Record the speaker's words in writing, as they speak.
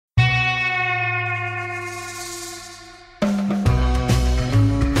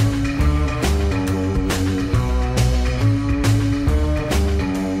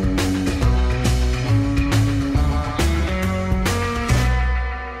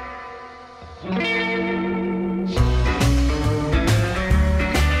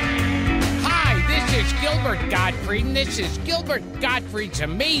Gottfried, and this is Gilbert Gottfried's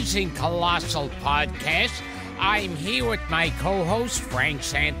amazing Colossal podcast. I'm here with my co-host, Frank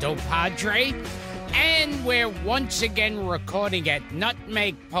Santopadre, and we're once again recording at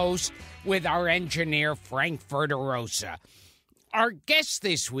Nutmeg Post with our engineer, Frank Verderosa. Our guest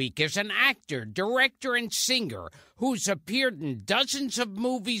this week is an actor, director, and singer who's appeared in dozens of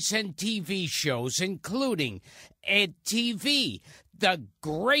movies and TV shows, including Ed TV, The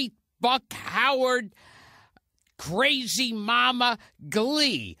Great Buck Howard, Crazy Mama,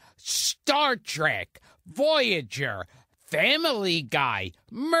 Glee, Star Trek, Voyager, Family Guy,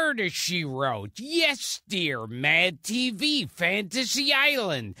 Murder, She Wrote, Yes Dear, Mad TV, Fantasy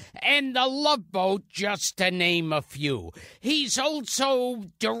Island, and The Love Boat, just to name a few. He's also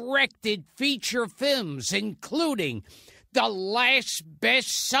directed feature films, including The Last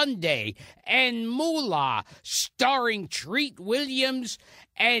Best Sunday and Moolah, starring Treat Williams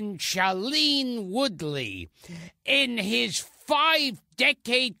and Shailene Woodley. In his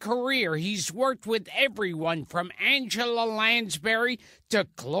 5-decade career, he's worked with everyone from Angela Lansbury to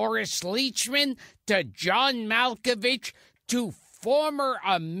Cloris Leachman to John Malkovich to former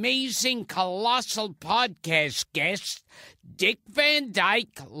amazing Colossal podcast guests Dick Van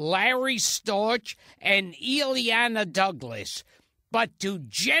Dyke, Larry Storch, and Ileana Douglas. But to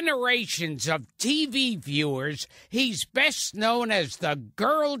generations of TV viewers, he's best known as the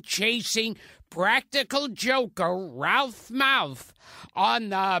girl-chasing practical joker Ralph Mouth on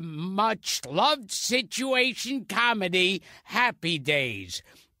the much-loved situation comedy Happy Days.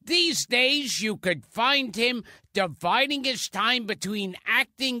 These days, you could find him dividing his time between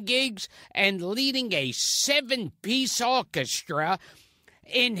acting gigs and leading a 7-piece orchestra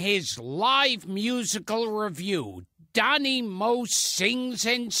in his live musical review, DonnyMost Sings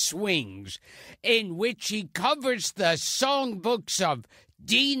and Swings, in which he covers the songbooks of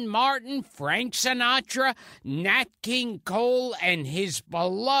Dean Martin, Frank Sinatra, Nat King Cole, and his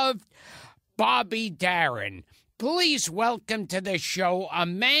beloved Bobby Darin. Please welcome to the show a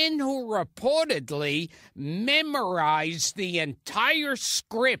man who reportedly memorized the entire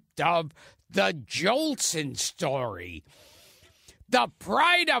script of The Jolson Story, the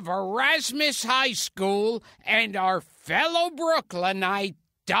pride of Erasmus High School, and our fellow Brooklynite,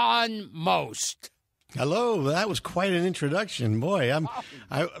 DonnyMost. Hello, that was quite an introduction. Boy,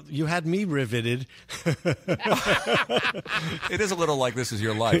 you had me riveted. It is a little like this is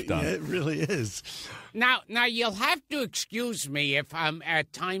your life, Don. Yeah, it really is. Now, you'll have to excuse me if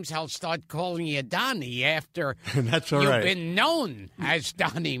at times I'll start calling you Donny after That's all you've right. been known as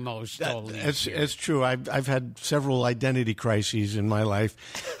DonnyMost all these years. It's true. I've had several identity crises in my life.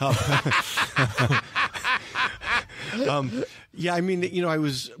 Yeah, I mean, you know,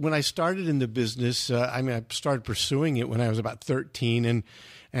 when I started in the business, I started pursuing it when I was about 13,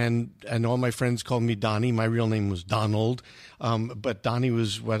 and all my friends called me Donny. My real name was Donald, but Donny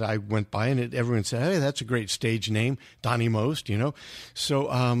was what I went by, and everyone said, "Hey, that's a great stage name, DonnyMost," you know.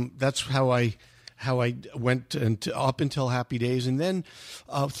 So that's how I went up until Happy Days, and then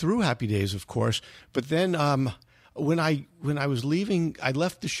through Happy Days, of course. But then when I was leaving, I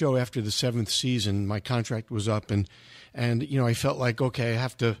left the show after the 7th season. My contract was up, and you know, I felt like, okay, I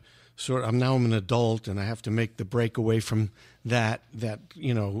have to I'm an adult, and I have to make the break away from that,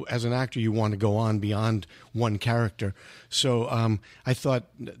 you know, as an actor, you want to go on beyond one character. So I thought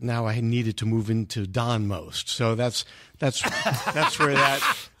now I needed to move into DonMost. So that's where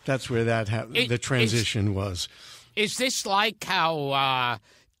the transition was. Is this like how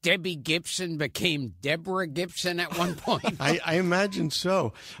Debbie Gibson became Deborah Gibson at one point? I imagine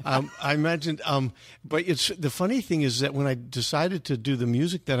so. But the funny thing is that when I decided to do the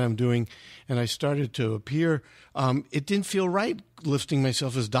music that I'm doing, and I started to appear, it didn't feel right listing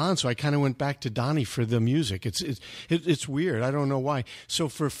myself as Don, so I kind of went back to Donny for the music. It's weird. I don't know why. So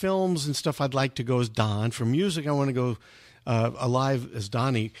for films and stuff, I'd like to go as Don. For music, I want to go alive as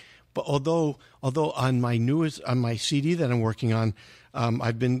Donny. But although on my CD that I'm working on,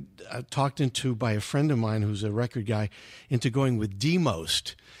 I've been talked into by a friend of mine who's a record guy into going with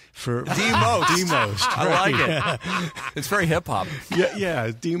DMost for DMost. DMost. I like it. It's very hip hop. Yeah,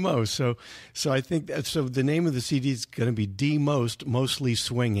 DMost. So I think so. The name of the CD is going to be DMost, mostly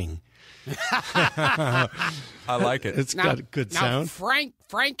swinging. I like it. It's got a good sound.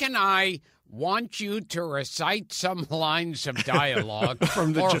 Frank and I want you to recite some lines of dialogue or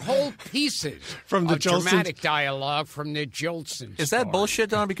whole pieces from the of dramatic dialogue from the Jolson. Is that bullshit,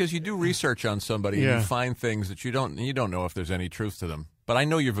 Don? Because you do research on somebody and you find things that you don't know if there's any truth to them. But I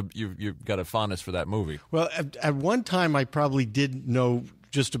know you've got a fondness for that movie. Well, at one time I probably did know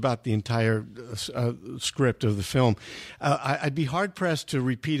just about the entire script of the film. I'd be hard pressed to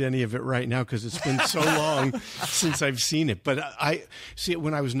repeat any of it right now because it's been so long since I've seen it. But I see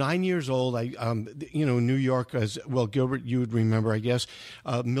when I was 9 years old. New York, as well, Gilbert, you would remember, I guess,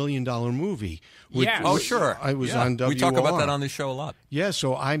 $1 Million Movie. Yeah. Sure. I was on WR. We talk about that on this show a lot. Yeah.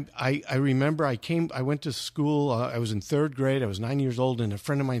 So I remember I went to school. I was in third grade. I was 9 years old, and a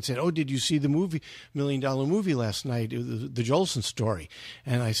friend of mine said, "Oh, did you see the movie $1 Million Movie last night, the Jolson story?"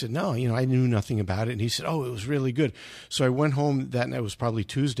 And I said, "No, I knew nothing about it." And he said, "Oh, it was really good." So I went home that night. It was probably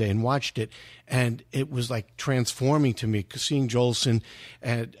Tuesday, and watched it, and it was like transforming to me, seeing Jolson,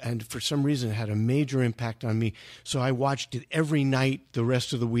 and for some reason it had a major impact on me. So I watched it every night the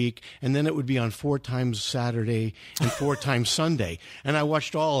rest of the week, and then it would be on 4 times Saturday and 4 times Sunday, and I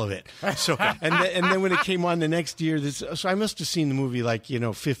watched all of it. So and then when it came on the next year, so I must have seen the movie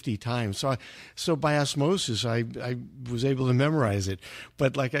 50 times. So by osmosis, I was able to memorize it.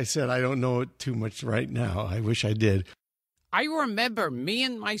 But like I said, I don't know it too much right now. I wish I did. I remember me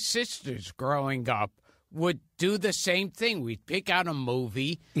and my sisters growing up would do the same thing. We'd pick out a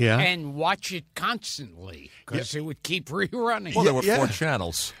movie and watch it constantly because it would keep rerunning. Well, there were 4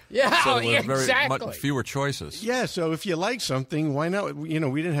 channels. Yeah, so there were exactly. much fewer choices. Yeah, so if you like something, why not? We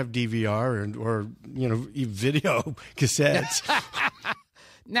didn't have DVR or video cassettes.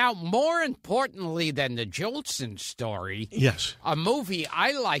 Now, more importantly than the Jolson story, yes, a movie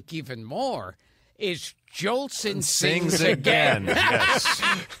I like even more is Jolson Sings Again. Yes.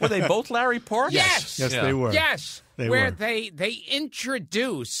 Were they both Larry Parks? Yes. Yes, they were. Yes. They where were. they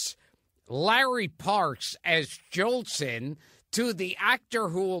introduce Larry Parks as Jolson to the actor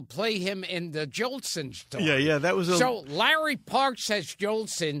who will play him in the Jolson story. Yeah, that was So Larry Parks as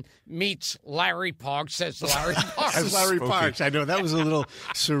Jolson meets Larry Parks as Larry Parks. As Larry Parks. I know, that was a little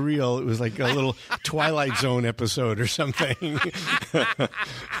surreal. It was like a little Twilight Zone episode or something.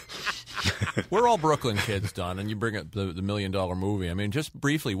 We're all Brooklyn kids, Don, and you bring up the $1 Million Movie. I mean, just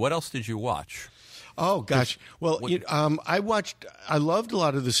briefly, what else did you watch? Oh, gosh. Well, I loved a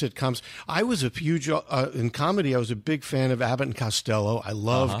lot of the sitcoms. I was a huge, in comedy, I was a big fan of Abbott and Costello. I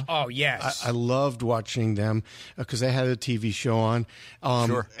loved. Oh, yes. I loved watching them because they had a TV show on.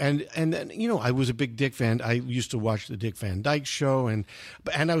 Sure. And then, I was a big Dick fan. I used to watch the Dick Van Dyke Show, and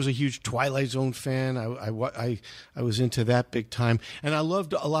I was a huge Twilight Zone fan. I was into that big time. And I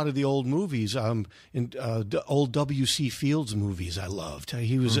loved a lot of the old movies, old W.C. Fields movies I loved.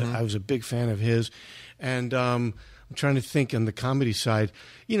 I was a big fan of his. And I'm trying to think on the comedy side,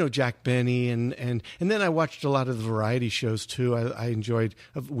 Jack Benny, and then I watched a lot of the variety shows too. I enjoyed.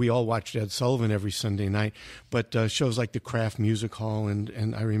 We all watched Ed Sullivan every Sunday night, but shows like the Kraft Music Hall,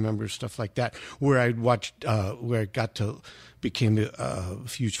 and I remember stuff like that where I watched, where I became a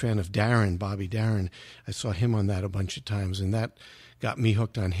huge fan of Bobby Darin. I saw him on that a bunch of times, and that got me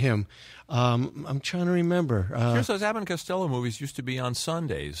hooked on him. I'm trying to remember. Here's those Abbott and Costello movies used to be on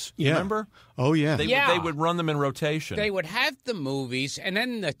Sundays. Yeah. Remember? Oh, yeah. They would run them in rotation. They would have the movies, and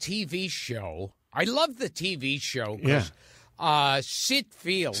then the TV show. I love the TV show because Sid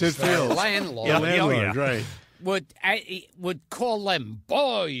Fields, the landlord, right. would call them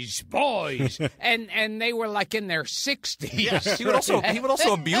boys, and they were like in their 60s. Yes. He would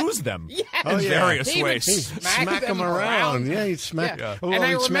also abuse them in various ways. He'd smack them around. Yeah, he'd smack. Yeah. Well, and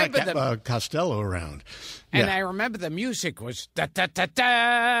I he'd smack remember Costello around. And Yeah. I remember the music was da da da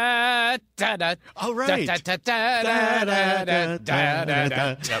da da da. Oh, right. Da da da da da da da da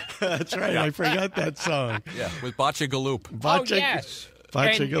da. That's right. I forgot that song. Yeah, with Bocce Galoop. Oh yes.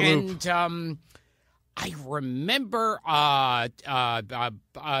 Bocce Galoop. And I remember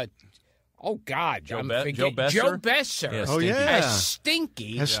oh God, Joe Joe Besser. Yeah, Oh, Stinky. yeah. As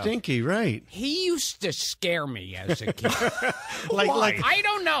Stinky. That's Stinky, right. He used to scare me as a kid. Like I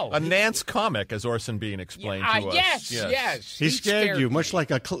don't know. A Nance comic, as Orson Bean explained to us. Yes. he scared you, much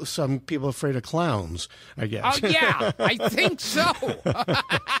like some people afraid of clowns, I guess. Oh yeah, I think so.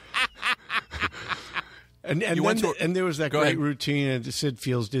 And there was that great routine, and Sid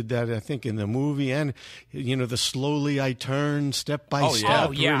Fields did that, I think, in the movie, and the slowly I turn, step by step.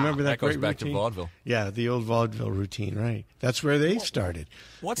 Oh, yeah. Remember that goes great back routine? to vaudeville. Yeah, the old vaudeville routine, right? That's where they started.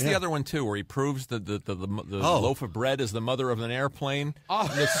 What's the other one too, where he proves that the loaf of bread is the mother of an airplane?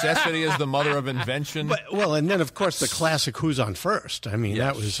 Necessity is the mother of invention. And then of course the classic "Who's on First?" I mean,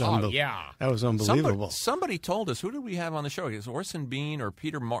 that was that was unbelievable. Somebody told us. Who did we have on the show? It was Orson Bean or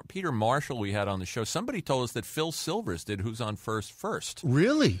Peter Marshall. We had on the show. Somebody told us that Phil Silvers did "Who's on First?"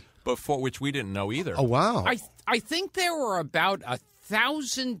 Really? Before, which we didn't know either. Oh wow! I think there were about 1,000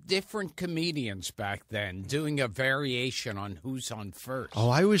 1,000 different comedians back then doing a variation on Who's on First. Oh,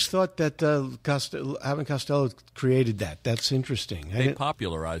 I always thought that Abbott Costello created that. That's interesting. They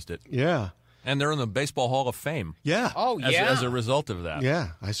popularized it. Yeah. And they're in the Baseball Hall of Fame. Yeah. Oh, yeah. As a result of that.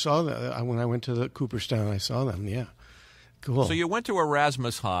 Yeah. I saw that when I went to the Cooperstown. I saw them. Yeah. Cool. So you went to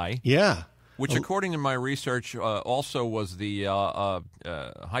Erasmus High. Yeah. Which, according to my research, also was the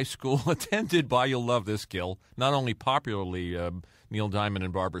high school attended by, you'll love this, Gil, not only popularly Neil Diamond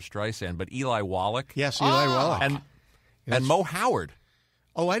and Barbra Streisand, but Eli Wallach. Yes, Eli Wallach. And Mo Howard.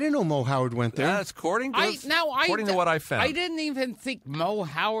 Oh, I didn't know Mo Howard went there. That's according to what I found. I didn't even think Mo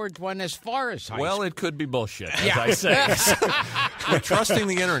Howard went as far as high school. Well, it could be bullshit, as I say. We're trusting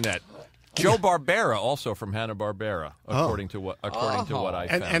the internet. Joe Barbera, also from Hanna-Barbera, according to what I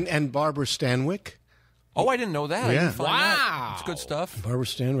found. And Barbara Stanwyck. Oh, I didn't know that. Yeah. I didn't find that. It's good stuff. Barbara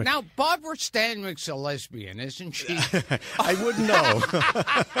Stanwyck. Now, Barbara Stanwyck's a lesbian, isn't she? I wouldn't know.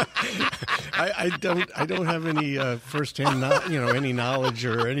 I don't have any firsthand, any knowledge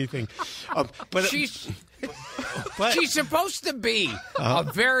or anything. But she's supposed to be a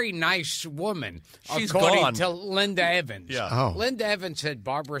very nice woman, She's according gone. to Linda Evans. Yeah. Oh. Linda Evans said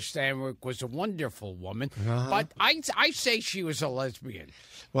Barbara Stanwyck was a wonderful woman, but I say she was a lesbian.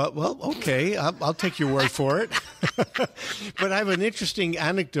 Well, okay. I'll take your word for it. But I have an interesting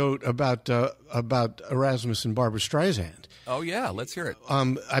anecdote about Erasmus and Barbra Streisand. Oh, yeah. Let's hear it.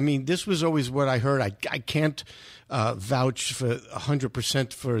 I mean, this was always what I heard. I can't vouch for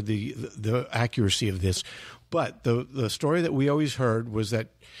 100% for the accuracy of this, but the story that we always heard was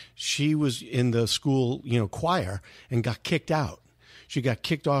that she was in the school, choir and got kicked out. She got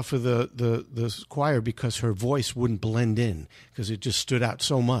kicked off of the choir because her voice wouldn't blend in, because it just stood out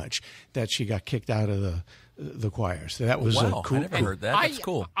so much that she got kicked out of the choir. So that was cool. I never heard that. That's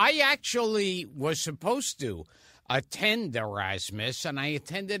cool. I actually was supposed to attend Erasmus, and I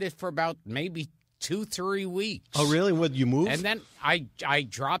attended it for about maybe 2-3 weeks. Oh, really? What, you moved? And then I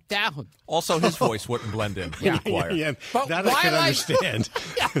dropped out. Also, his voice wouldn't blend in the choir. Yeah, But that I can understand.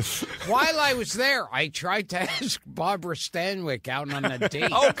 While I was there, I tried to ask Barbara Stanwyck out on a date.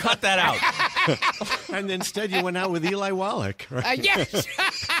 Oh, cut that out. And instead you went out with Eli Wallach, right? Yes.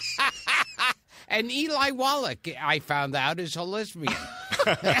 And Eli Wallach, I found out, is a lesbian.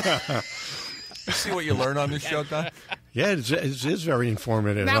 See what you learn on this show, Don? Yeah, it is very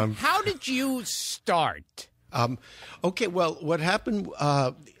informative. Now, how did you start? Okay, well, what happened?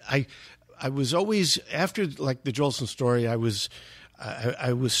 I was always, after like the Jolson story, I was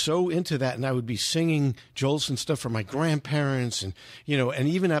so into that, and I would be singing Jolson stuff for my grandparents, and and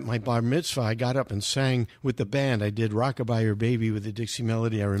even at my bar mitzvah, I got up and sang with the band. I did "Rockabye Your Baby" with the Dixie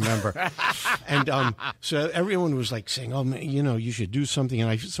Melody, I remember, and so everyone was like saying, "Oh, man, you should do something."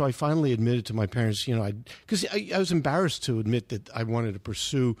 And so I finally admitted to my parents, because I was embarrassed to admit that I wanted to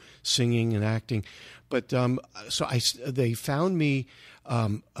pursue singing and acting, but they found me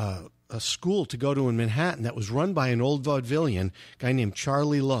a school to go to in Manhattan that was run by an old vaudevillian guy named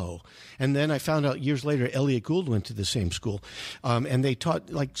Charlie Lowe. And then I found out years later Elliot Gould went to the same school. And they taught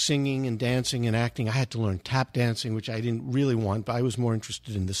like singing and dancing and acting. I had to learn tap dancing, which I didn't really want, but I was more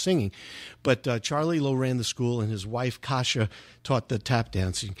interested in the singing. But Charlie Lowe ran the school, and his wife Kasha taught the tap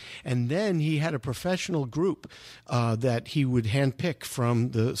dancing. And then he had a professional group that he would handpick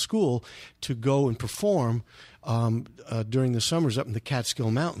from the school to go and perform during the summers up in the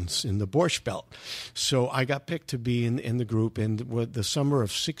Catskill Mountains in the Borscht Belt. So I got picked to be in the group, and the summer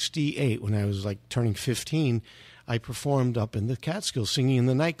of '68, when I was like turning 15, I performed up in the Catskills, singing in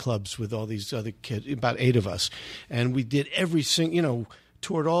the nightclubs with all these other kids, about 8 of us, and we did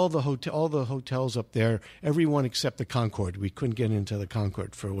toured all the hotels up there, everyone except the Concorde. We couldn't get into the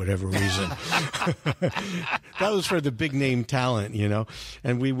Concorde for whatever reason. That was for the big name talent,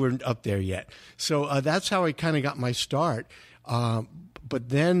 and we weren't up there yet. So that's how I kind of got my start. But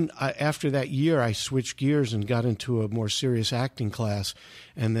then after that year, I switched gears and got into a more serious acting class,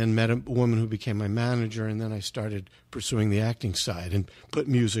 and then met a woman who became my manager, and then I started pursuing the acting side and put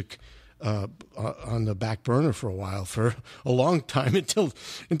music on the back burner for a while, for a long time, until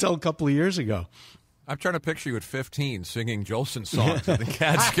a couple of years ago. I'm trying to picture you at 15 singing Jolson songs in the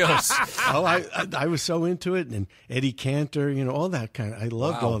Catskills. Oh, I was so into it, and Eddie Cantor, all that kind of. I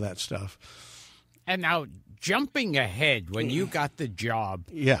loved all that stuff. And now, jumping ahead, when you got the job,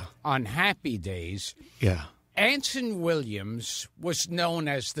 on Happy Days, Anson Williams was known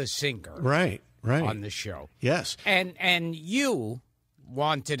as the singer, right, on the show. Yes, and you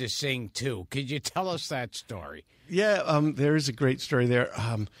wanted to sing too. Could you tell us that story? Yeah, there is a great story there.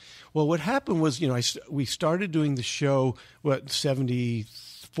 Well, what happened was, we started doing the show, 73,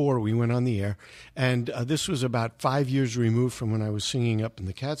 1984 we went on the air, and this was about 5 years removed from when I was singing up in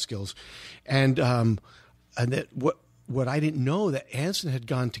the Catskills, and that what I didn't know, that Anson had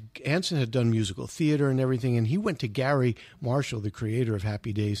done musical theater and everything, and he went to Gary Marshall, the creator of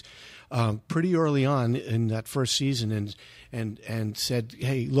Happy Days, pretty early on in that first season, and said,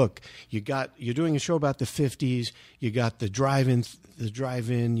 "Hey, look, you're doing a show about the '50s. You got the drive-in,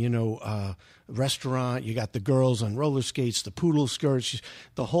 restaurant. You got the girls on roller skates, the poodle skirts,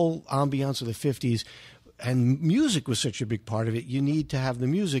 the whole ambiance of the '50s." And music was such a big part of it. You need to have the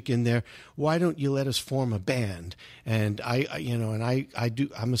music in there. Why don't you let us form a band? And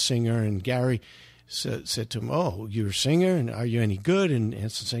I'm a singer. And Gary said to him, "Oh, you're a singer, and are you any good?" And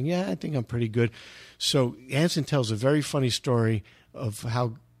Anson saying, "Yeah, I think I'm pretty good." So Anson tells a very funny story of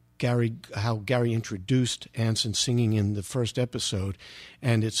how Gary introduced Anson singing in the first episode,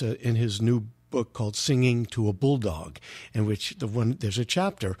 and it's in his new book called Singing to a Bulldog, in which there's a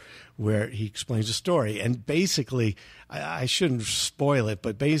chapter where he explains a story. And basically, I shouldn't spoil it,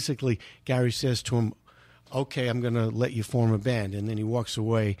 but basically Gary says to him, "Okay, I'm going to let you form a band." And then he walks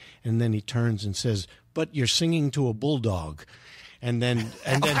away, and then he turns and says, "But you're singing to a bulldog." And then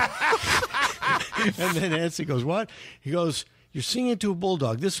and then Anson goes, "What?" He goes, "You're singing to a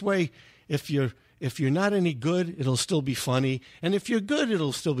bulldog. This way, if you're not any good, it'll still be funny. And if you're good,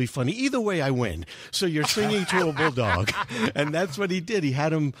 it'll still be funny. Either way, I win. So you're singing to a bulldog." And that's what he did. He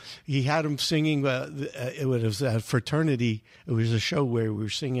had him singing. It was a fraternity. It was a show where we were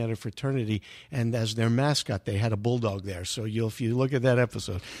singing at a fraternity, and as their mascot, they had a bulldog there. So if you look at that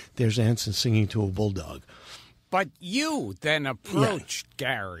episode, there's Anson singing to a bulldog. But you then approached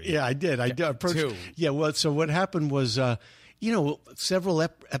Gary. Yeah, I did. I approached. Too. Yeah. Well, so what happened was, several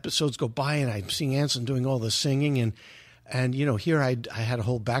episodes go by, and I'm seeing Anson doing all the singing, and here I had a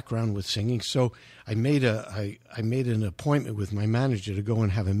whole background with singing, so I made an appointment with my manager to go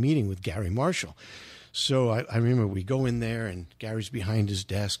and have a meeting with Gary Marshall. So I remember we go in there, and Gary's behind his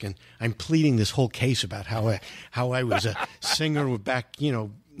desk, and I'm pleading this whole case about how I was a singer back,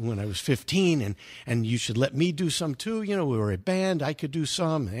 when I was 15, and you should let me do some too. We were a band, I could do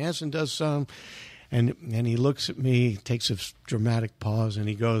some, and Anson does some. And he looks at me, takes a dramatic pause, and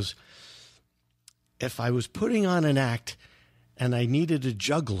he goes, "If I was putting on an act and I needed a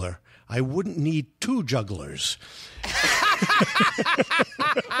juggler, I wouldn't need two jugglers."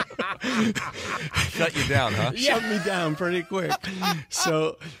 Shut you down, huh? Shut me down pretty quick.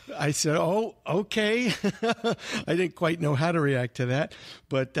 So I said, "Oh, okay." I didn't quite know how to react to that,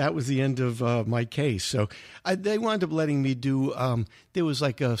 but that was the end of my case. So they wound up letting me do, there was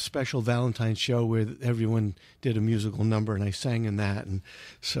like a special Valentine's show where everyone did a musical number, and I sang in that. And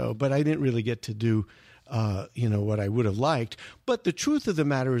so, but I didn't really get to do what I would have liked. But the truth of the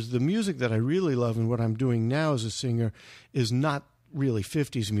matter is the music that I really love and what I'm doing now as a singer is not really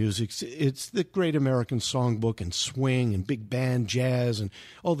 50s music. It's the Great American Songbook and swing and big band jazz and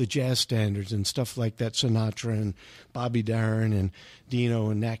all the jazz standards and stuff like that, Sinatra and Bobby Darin and Dino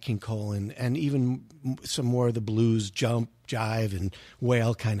and Nat King Cole and even some more of the blues, jump, jive, and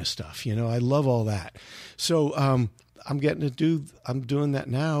wail kind of stuff. I love all that. So I'm doing that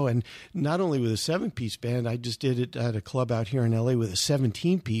now, and not only with a 7-piece band. I just did it at a club out here in LA with a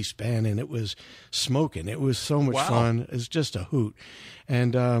 17-piece band, and it was smoking. It was so much fun. It's just a hoot,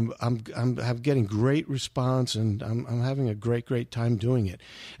 and I'm getting great response, and I'm having a great time doing it.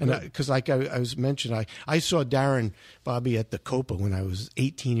 And because like I was mentioned, I saw Darren Bobby at the Copa when I was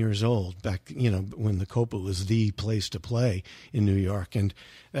 18 years old, back when the Copa was the place to play in New York, and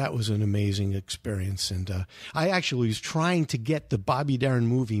that was an amazing experience. And I actually was trying to get the Bobby Darin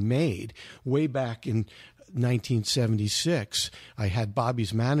movie made way back in 1976. I had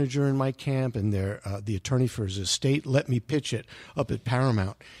Bobby's manager in my camp, and the attorney for his estate let me pitch it up at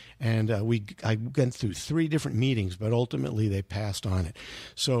Paramount. And I went through 3 different meetings, but ultimately they passed on it.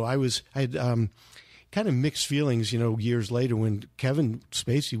 So I had kind of mixed feelings, years later when Kevin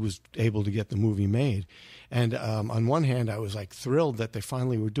Spacey was able to get the movie made. And on one hand, I was like thrilled that they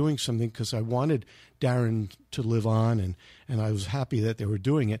finally were doing something because I wanted Darren to live on, and I was happy that they were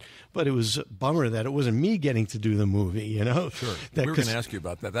doing it. But it was a bummer that it wasn't me getting to do the movie, Sure. We were going to ask you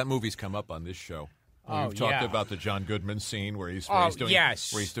about that. That movie's come up on this show. We've talked about the John Goodman scene where he's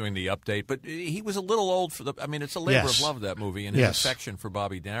doing the update, but he was a little old for the. I mean, it's a labor of love, that movie, and his affection for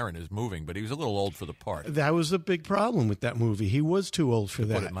Bobby Darin is moving, but he was a little old for the part. That was the big problem with that movie. He was too old for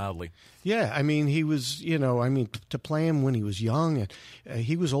that. Put it mildly. Yeah, I mean, he was. To play him when he was young,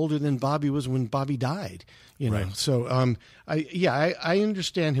 he was older than Bobby was when Bobby died. Right. So I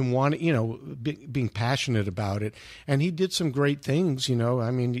understand him wanting, being passionate about it, and he did some great things.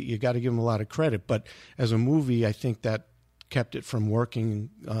 I mean, you got to give him a lot of credit, but as a movie, I think that kept it from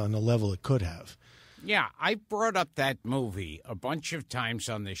working on the level it could have. Yeah, I brought up that movie a bunch of times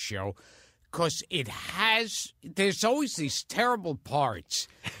on the show because there's always these terrible parts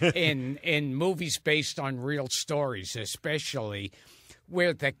in movies based on real stories, especially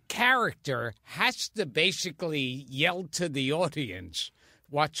where the character has to basically yell to the audience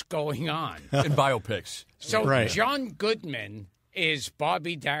what's going on. In biopics. So John Goodman is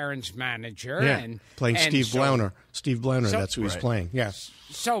Bobby Darin's manager. And playing Steve Blauner. Steve Blauner, that's who he's playing. Yes.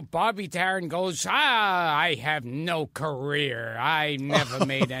 So Bobby Darin goes, I have no career. I never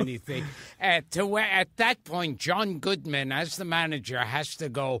made anything. At that point, John Goodman, as the manager, has to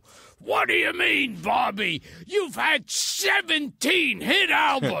go, what do you mean, Bobby? You've had 17 hit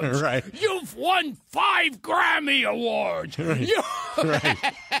albums. Right. You've won 5 Grammy Awards. Right.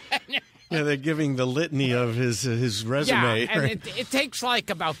 Yeah, they're giving the litany of his resume. Yeah, and it takes like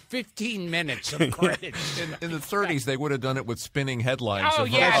about 15 minutes of credits. In the 30s, they would have done it with spinning headlines of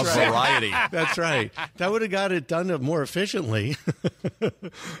Variety. That's right. That would have got it done more efficiently.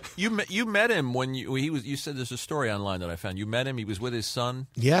 You met him when you said there's a story online that I found. You met him. He was with his son.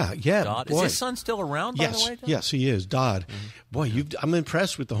 Yeah. Dodd. Is his son still around? By the way, Dodd? Yes, he is. Dodd. Mm-hmm. Boy, I'm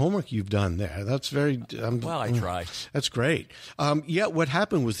impressed with the homework you've done there. That's very. Well, I try. That's great. What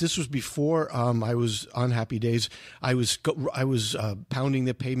happened was this was before I was on Happy Days. I was pounding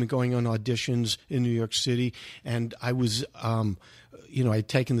the pavement, going on auditions in New York City, and I was. I'd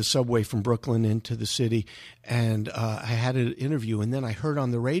taken the subway from Brooklyn into the city, and I had an interview, and then I heard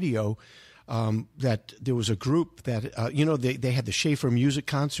on the radio that there was a group that they had the Schaefer music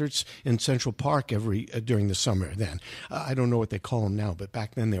concerts in Central Park during the summer. Then I don't know what they call them now, but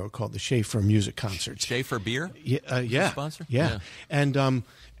back then they were called the Schaefer music concerts. Schaefer beer, sponsor, and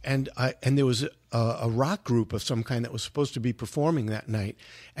there was a rock group of some kind that was supposed to be performing that night,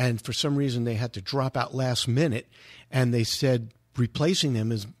 and for some reason they had to drop out last minute, and they said replacing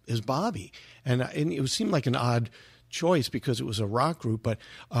them is Bobby, and it seemed like an odd choice because it was a rock group,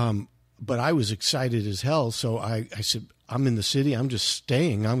 but I was excited as hell, so I said, I'm in the city, I'm just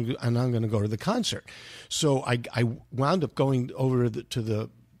staying, I'm going to go to the concert. So I wound up going over to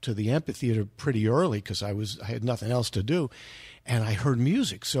the amphitheater pretty early because I had nothing else to do, and I heard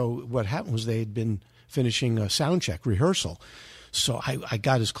music. So what happened was they had been finishing a sound check rehearsal. So I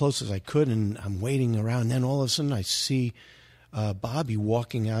got as close as I could, and I'm waiting around, and then all of a sudden I see Bobby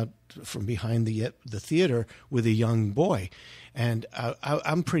walking out from behind the theater with a young boy. And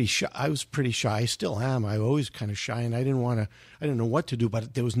I'm pretty shy. I was pretty shy. I still am. I'm always kind of shy, and I didn't know what to do.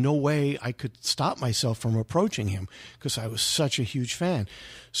 But there was no way I could stop myself from approaching him because I was such a huge fan.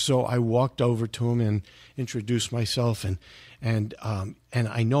 So I walked over to him and introduced myself, and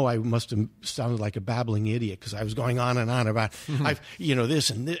I know I must have sounded like a babbling idiot because I was going on and on about this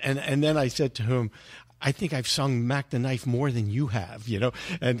and then I said to him, I think I've sung Mac the Knife more than you have,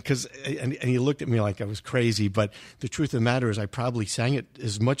 and he looked at me like I was crazy. But the truth of the matter is I probably sang it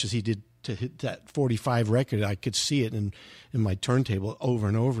as much as he did to hit that 45 record. I could see it in my turntable over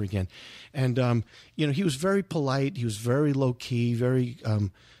and over again. And, he was very polite. He was very low key, very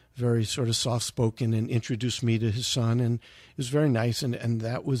sort of soft spoken, and introduced me to his son. And it was very nice. And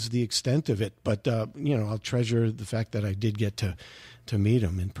that was the extent of it. But, I'll treasure the fact that I did get to meet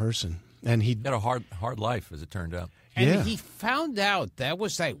him in person. And he had a hard life, as it turned out. And he found out that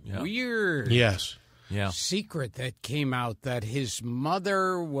was that weird secret that came out that his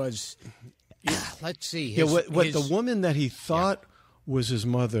mother was. Let's see. The woman that he thought was his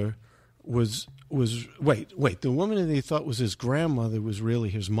mother was wait. The woman that he thought was his grandmother was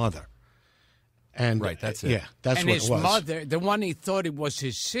really his mother. And that's it. Yeah, that's and what his it was. Mother, the one he thought it was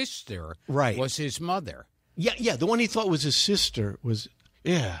his sister, was his mother. Yeah. The one he thought was his sister was.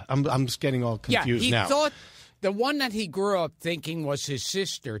 Yeah, I'm just getting all confused now. He thought the one that he grew up thinking was his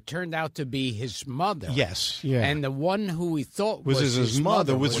sister turned out to be his mother. Yes, yeah. And the one who he thought was his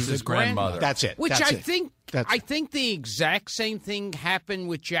mother was his grandmother. That's it. Which I think the exact same thing happened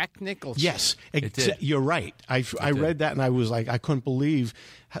with Jack Nicholson. Yes, you're right. I read that and I was like, I couldn't believe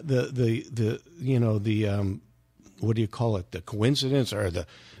the what do you call it? The coincidence or the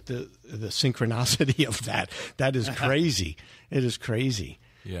synchronicity of that. That is crazy. It is crazy.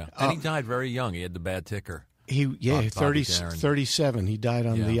 Yeah. And he died very young. He had the bad ticker. 37. He died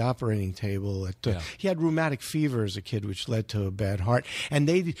on the operating table. He had rheumatic fever as a kid, which led to a bad heart. And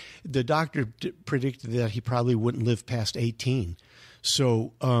the doctor predicted that he probably wouldn't live past 18.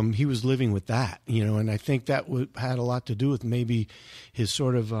 So he was living with that, and I think that had a lot to do with maybe his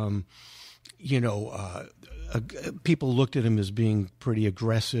sort of, people looked at him as being pretty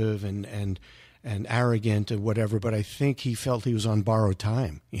aggressive and arrogant and whatever, but I think he felt he was on borrowed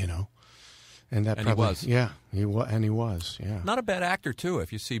time, And that probably, he was. Yeah, he was. Yeah. Not a bad actor, too,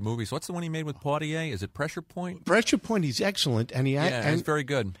 if you see movies. What's the one he made with Poitier? Is it Pressure Point? Pressure Point, he's excellent. And he's very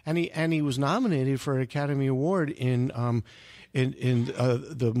good. And he was nominated for an Academy Award in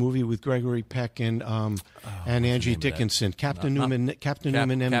the movie with Gregory Peck and Angie Dickinson, Captain Newman,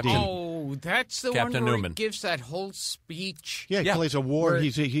 MD. Oh, that's the Captain one where Newman. He gives that whole speech. Yeah, he plays a war.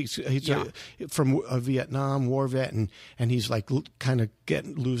 He's from a Vietnam war vet, and he's like kind of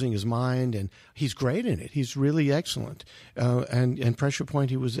losing his mind, and he's great in it. He's really excellent. And Pressure Point,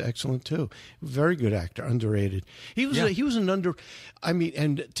 he was excellent too. Very good actor, underrated. He was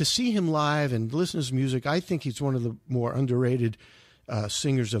and to see him live and listen to his music, I think he's one of the more underrated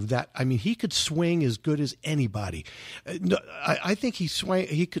singers of that. I mean, he could swing as good as anybody. I think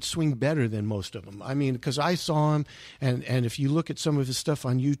he could swing better than most of them. I mean, because I saw him, and if you look at some of his stuff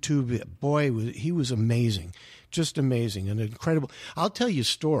on YouTube, boy, he was amazing, just amazing and incredible. I'll tell you a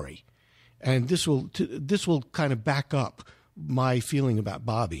story, and this will kind of back up my feeling about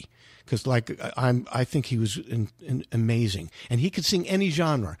Bobby. Because I think he was amazing, and he could sing any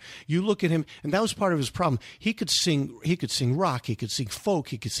genre. You look at him, and that was part of his problem. He could sing rock, he could sing folk,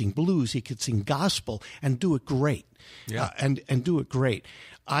 he could sing blues, he could sing gospel, and do it great. Yeah, and do it great.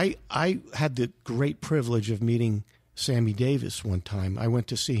 I had the great privilege of meeting Sammy Davis one time. I went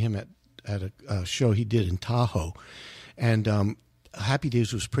to see him at a show he did in Tahoe, and Happy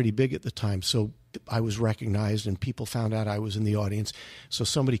Days was pretty big at the time, so I was recognized and people found out I was in the audience. So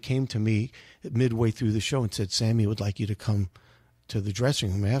somebody came to me midway through the show and said, Sammy would like you to come to the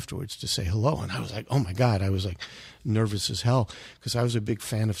dressing room afterwards to say hello. And I was like, oh my God, I was like nervous as hell because I was a big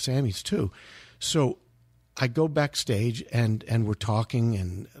fan of Sammy's too. So I go backstage and we're talking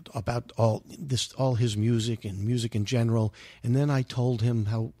and about all his music and music in general. And then I told him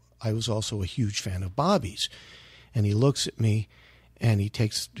how I was also a huge fan of Bobby's. And he looks at me. And he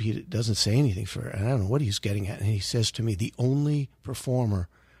doesn't say anything and I don't know what he's getting at. And he says to me, the only performer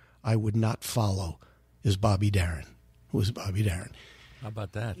I would not follow is Bobby Darin. Who is Bobby Darin? How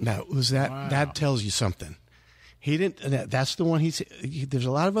about that? Now, that tells you something. He didn't, that's the one there's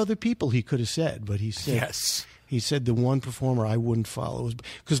a lot of other people he could have said, but he said, yes. He said the one performer I wouldn't follow was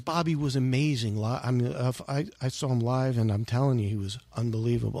because Bobby was amazing. I mean, I saw him live, and I'm telling you, he was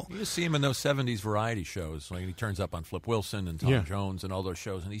unbelievable. You see him in those '70s variety shows. Like he turns up on Flip Wilson and Tom Jones and all those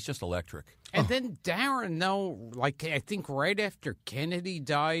shows, and he's just electric. And then Darin, though, like I think right after Kennedy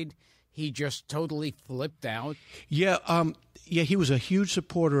died, he just totally flipped out. Yeah, he was a huge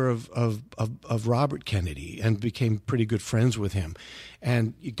supporter of Robert Kennedy and became pretty good friends with him,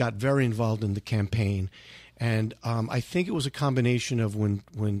 and he got very involved in the campaign. And I think it was a combination of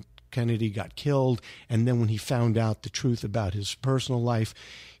when Kennedy got killed and then when he found out the truth about his personal life,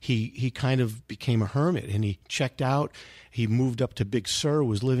 he kind of became a hermit and he checked out. He moved up to Big Sur,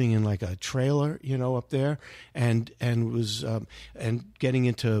 was living in like a trailer, up there, and was and getting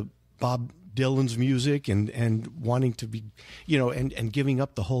into Bob Dylan's music and wanting to be, and giving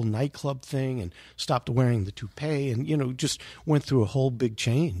up the whole nightclub thing and stopped wearing the toupee and, just went through a whole big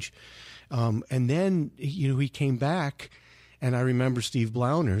change. And then, he came back, and I remember Steve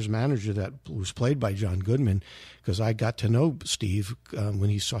Blauner, his manager, that was played by John Goodman, because I got to know Steve when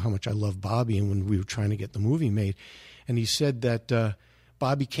he saw how much I loved Bobby and when we were trying to get the movie made. And he said that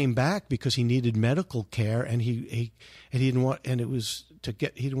Bobby came back because he needed medical care, and he didn't want, and it was he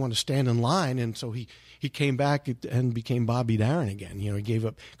didn't want to stand in line, and so he came back and became Bobby Darin again. He gave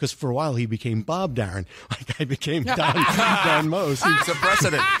up because for a while he became Bob Darin, like I became DonnyMost. It's a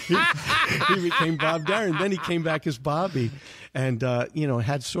precedent. He became Bob Darin. Then he came back as Bobby, and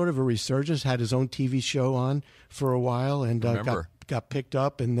had sort of a resurgence. Had his own TV show on for a while, and got picked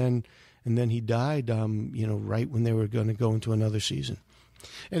up, and then he died. Right when they were going to go into another season.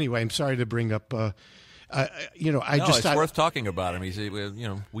 Anyway, I'm sorry to bring up. It's worth talking about him. He's,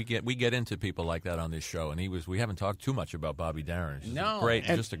 we get into people like that on this show, and we haven't talked too much about Bobby Darin.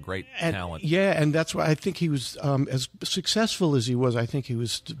 Just a great talent. Yeah, and that's why I think he was as successful as he was. I think he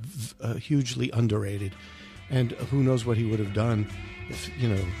was hugely underrated, and who knows what he would have done if he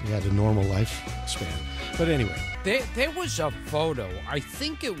had a normal lifespan. But anyway, there was a photo. I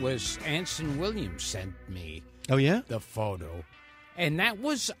think it was Anson Williams sent me. Oh yeah, the photo. And that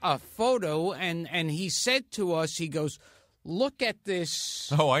was a photo, and he said to us, he goes, look at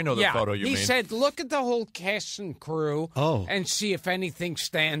this. Oh, I know the photo you mean. He said, look at the whole cast and crew and see if anything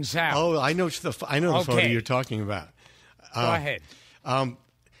stands out. Oh, I know the photo you're talking about. Go ahead.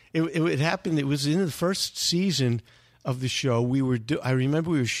 It happened, it was in the first season of the show. I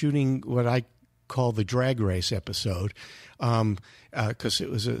remember we were shooting what I call the drag race episode, because it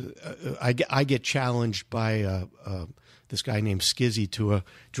was I get challenged by this guy named Skizzy to a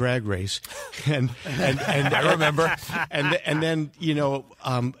drag race, and I remember. And then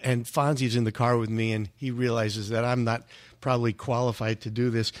and Fonzie's in the car with me, and he realizes that I'm not probably qualified to do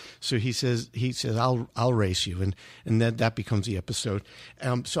this, so he says I'll race you, and then that becomes the episode.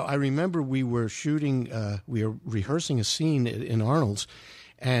 So I remember we were shooting, we were rehearsing a scene in Arnold's,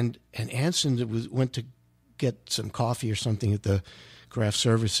 and Anson went to get some coffee or something at the craft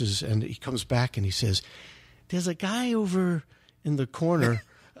services, and he comes back and he says, "There's a guy over in the corner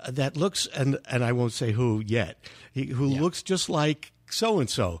that looks," and I won't say who yet, who looks just like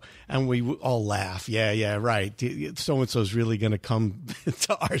so-and-so. And we all laugh. Yeah, right. So-and-so's really going to come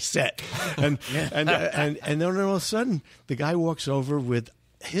to our set. And then all of a sudden, the guy walks over with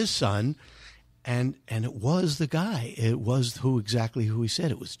his son, and it was the guy. It was exactly who he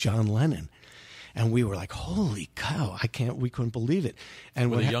said. It was John Lennon. And we were like, holy cow, we couldn't believe it. And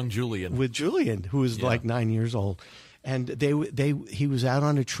with a young Julian. With Julian, who was like 9 years old. And he was out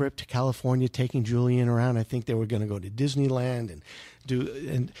on a trip to California taking Julian around. I think they were going to go to Disneyland and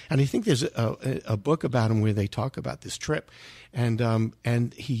I think there's a book about him where they talk about this trip. And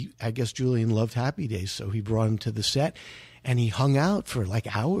I guess Julian loved Happy Days, so he brought him to the set, and he hung out for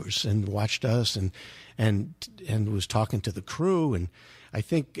like hours and watched us and was talking to the crew. And I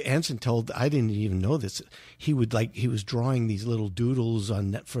think Anson I didn't even know this. He was drawing these little doodles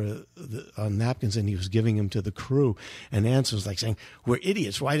on napkins, and he was giving them to the crew. And Anson was like saying, "We're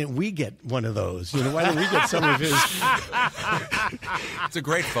idiots. Why didn't we get one of those? Why didn't we get some of his?" It's a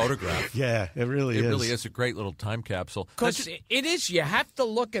great photograph. Yeah, it really is. It really is a great little time capsule. Because it is. You have to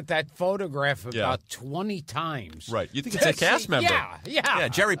look at that photograph about 20 times. Right. You think it's a cast member? Yeah.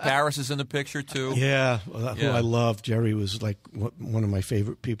 Jerry Paris is in the picture too. Yeah, who I love. Jerry was like one of my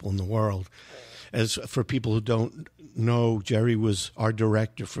favorite people in the world. As for people who don't know, Jerry was our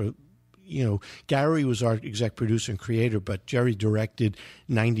director for, Gary was our exec producer and creator, but Jerry directed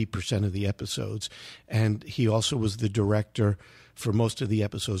 90% of the episodes, and he also was the director for most of the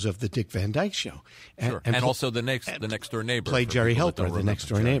episodes of the Dick Van Dyke Show. And also the next door neighbor. Played Jerry Helper, the next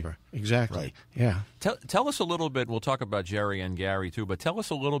door neighbor. Exactly. Right. Yeah. Tell us a little bit. We'll talk about Jerry and Gary too, but tell us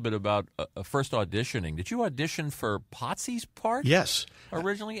a little bit about first auditioning. Did you audition for Potsy's part? Yes.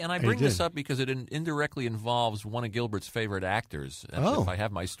 Originally, and I bring this up because it indirectly involves one of Gilbert's favorite actors, if I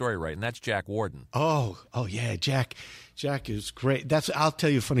have my story right, and that's Jack Warden. Oh yeah, Jack is great. I'll tell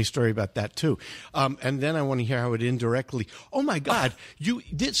you a funny story about that too. And then I want to hear how it indirectly. Oh my God,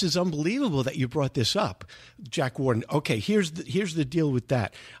 this is unbelievable that you brought this up, Jack Warden. Okay, here's the deal with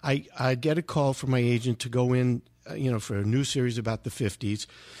that. I get a call from my agent to go in, for a new series about the 50s,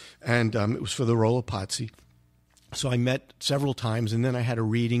 and it was for the role of Potsy. So I met several times, and then I had a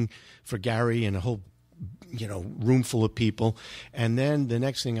reading for Gary and a whole room full of people. And then the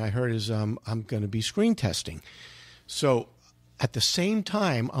next thing I heard is I'm going to be screen testing. So at the same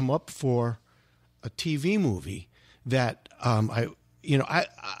time, I'm up for a TV movie that I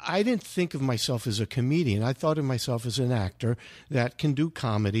didn't think of myself as a comedian. I thought of myself as an actor that can do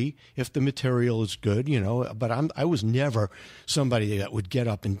comedy if the material is good, But I was never somebody that would get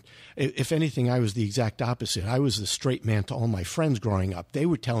up and, if anything, I was the exact opposite. I was the straight man to all my friends growing up. They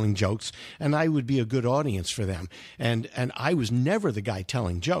were telling jokes, and I would be a good audience for them. And I was never the guy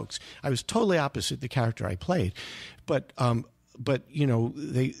telling jokes. I was totally opposite the character I played. But if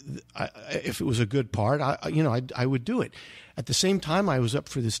it was a good part, I would do it. At the same time, I was up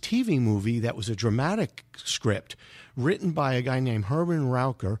for this TV movie that was a dramatic script written by a guy named Herman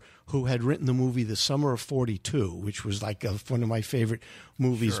Raucher, who had written the movie The Summer of 42, which was like one of my favorite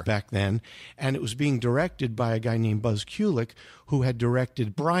movies back then. And it was being directed by a guy named Buzz Kulick, who had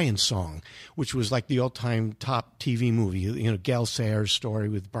directed Brian's Song, which was like the all-time top TV movie, Gail Sayers' story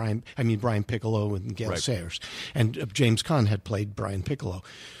with Brian Piccolo and Gail Sayers. And James Caan had played Brian Piccolo.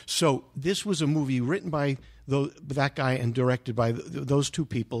 So this was a movie written by that guy and directed by those two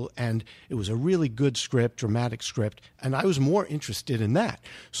people, and it was a really good script, dramatic script, and I was more interested in that.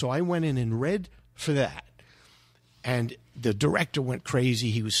 So I went in and read for that. And the director went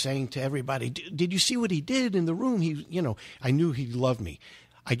crazy. He was saying to everybody, "Did you see what he did in the room?" I knew he loved me.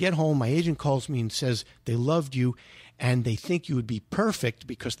 I get home, my agent calls me and says they loved you, and they think you would be perfect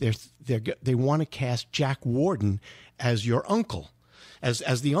because they want to cast Jack Warden as your uncle.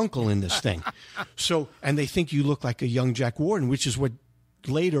 As the uncle in this thing. So, and they think you look like a young Jack Warden, which is what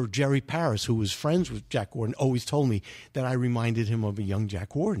later Jerry Paris, who was friends with Jack Warden, always told me that I reminded him of a young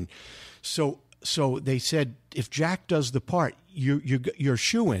Jack Warden. So they said, if Jack does the part, you're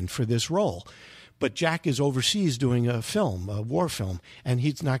shoo-in for this role. But Jack is overseas doing a war film, and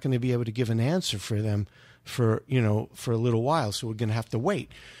he's not going to be able to give an answer for them for a little while, so we're going to have to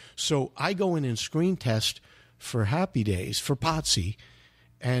wait. So I go in and screen test for Happy Days for Potsy.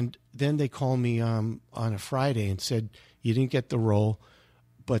 And then they called me on a Friday and said, you didn't get the role,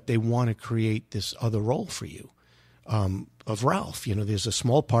 but they want to create this other role for you of Ralph. You know, there's a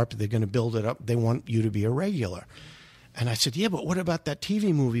small part, but they're going to build it up. They want you to be a regular. And I said, yeah, but what about that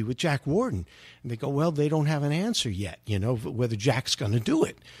TV movie with Jack Warden? And they go, well, they don't have an answer yet, you know, whether Jack's going to do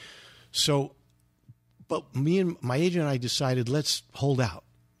it. So, but me and my agent and I decided, let's hold out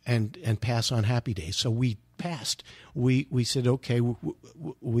and pass on Happy Days. So we passed. We said, okay,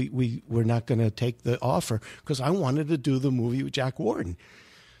 we're not going to take the offer because I wanted to do the movie with Jack Warden.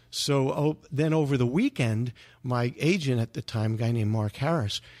 So then over the weekend, my agent at the time, a guy named Mark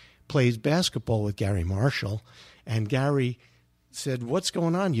Harris, plays basketball with Gary Marshall. And Gary said, what's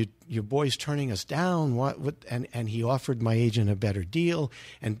going on? Your boy's turning us down. What? And he offered my agent a better deal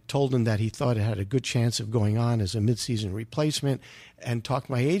and told him that he thought it had a good chance of going on as a midseason replacement and talked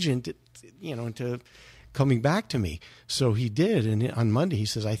my agent, you know, into coming back to me. So he did. And on Monday, he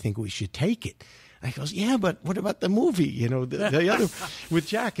says, I think we should take it. I goes, yeah, but what about the movie, you know, the other with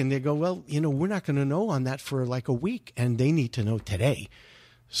Jack? And they go, well, you know, we're not going to know on that for like a week, and they need to know today.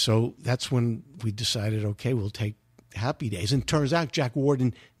 So that's when we decided, okay, we'll take Happy Days. And it turns out Jack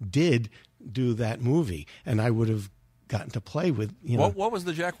Warden did do that movie, and I would have gotten to play with, you know. What was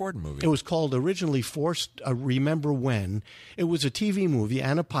the Jack Warden movie? It was called originally Remember When. It was a TV movie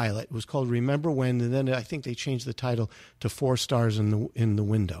and a pilot. It was called Remember When, and then I think they changed the title to 4 Stars in the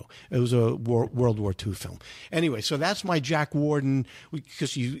Window. It was a World War II film. Anyway, so that's my Jack Warden,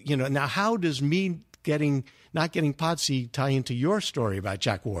 because you know, now how does me not getting Potsy tie into your story about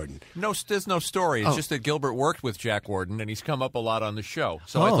Jack Warden? No, there's no story. It's just that Gilbert worked with Jack Warden, and he's come up a lot on the show.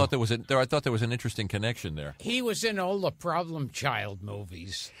 So I thought there was an interesting connection there. He was in all the Problem Child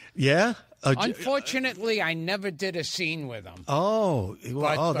movies. Yeah. Unfortunately, I never did a scene with him. Oh,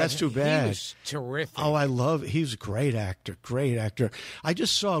 well, that's too bad. He was terrific. Oh, I love it. He's a great actor, great actor. I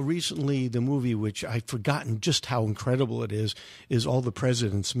just saw recently the movie, which I've forgotten just how incredible it is All the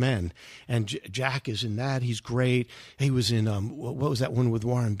President's Men. And Jack is in that. He's great. He was in, what was that one with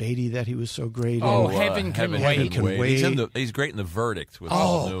Warren Beatty that he was so great in? Heaven Can Wait. He's great in The Verdict with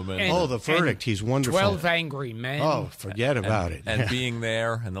Paul Newman. The Verdict. He's wonderful. 12 Angry Men. Oh, forget about it. And Being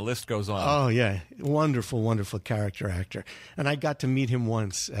There, and the list goes on. Oh, yeah. Wonderful, wonderful character actor. And I got to meet him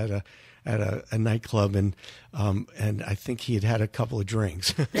once at a nightclub, and I think he had a couple of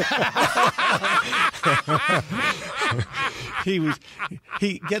drinks.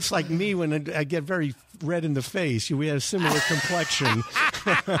 He gets like me when I get very red in the face. We had a similar complexion.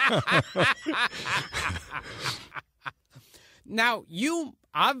 Now, you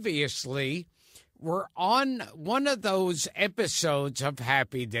obviously were on one of those episodes of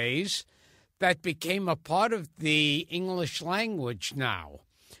Happy Days that became a part of the English language now.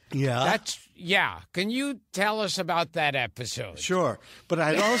 Yeah. Can you tell us about that episode? Sure. But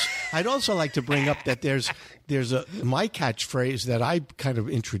I'd also like to bring up that there's my catchphrase that I kind of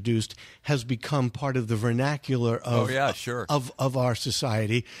introduced has become part of the vernacular of our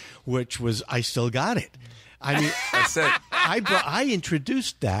society, which was "I still got it." I mean, that's it. I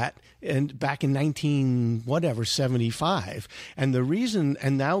introduced that back in 1975, and the reason,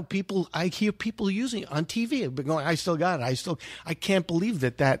 and now I hear people using it on TV. I've been going, I still got it. I can't believe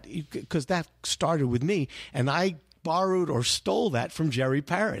that because that started with me, and I borrowed or stole that from Jerry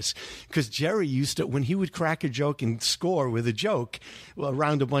Paris, because Jerry used to, when he would crack a joke and score with a joke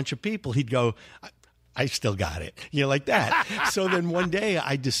around a bunch of people, he'd go, I still got it, you know, like that. So then one day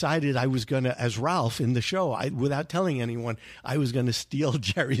I decided I was going to, as Ralph in the show, without telling anyone, I was going to steal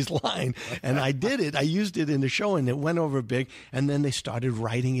Jerry's line. And I did it. I used it in the show, and it went over big. And then they started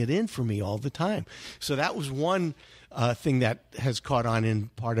writing it in for me all the time. So that was one thing that has caught on in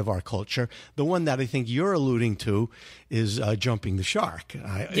part of our culture. The one that I think you're alluding to is jumping the shark.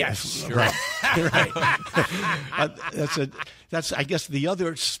 Yes, right. That's I guess the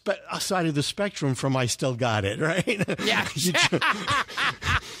other side of the spectrum from "I still got it," right? Yes.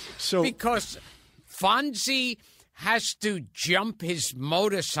 So because Fonzie has to jump his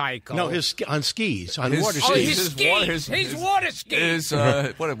motorcycle. No, on skis, on water skis. His water skis.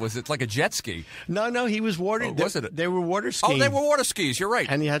 What was it? Like a jet ski? No, he was water. Was it? They were water skis. Oh, they were water skis. You're right.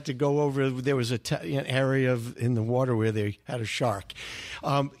 And you had to go over. There was an area in the water where they had a shark.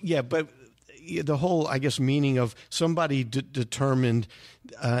 But the whole, I guess, meaning of somebody determined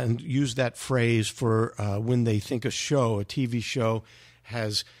and used that phrase for when they think a TV show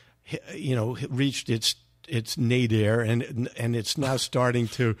has, reached its nadir and it's now starting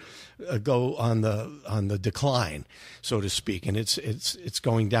to go on the decline, so to speak, and it's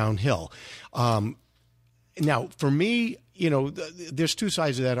going downhill. Now, for me, there's two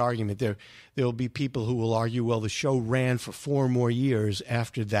sides of that argument. There'll be people who will argue, well, the show ran for 4 more years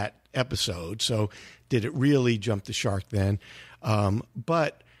after that episode, so did it really jump the shark then?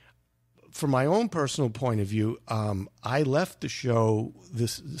 But from my own personal point of view, I left the show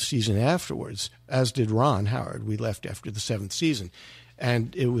this season afterwards, as did Ron Howard. We left after the 7th season.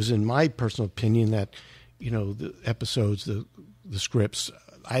 And it was in my personal opinion that, the episodes, the scripts,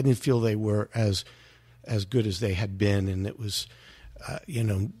 I didn't feel they were as good as they had been. And it was,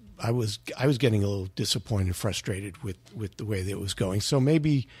 I was getting a little disappointed, frustrated with the way that it was going. So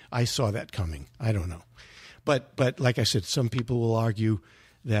maybe I saw that coming. I don't know. But like I said, some people will argue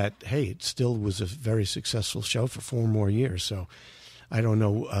that, hey, it still was a very successful show for 4 more years. So I don't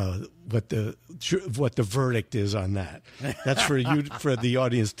know what the verdict is on that. That's for you, for the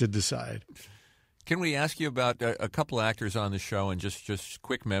audience to decide. Can we ask you about a couple actors on the show and just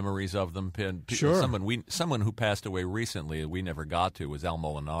quick memories of them? Sure. Someone who passed away recently that we never got to was Al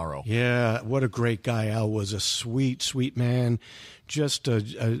Molinaro. Yeah, what a great guy Al was. A sweet, sweet man, just a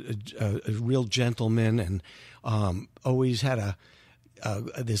real gentleman, and always had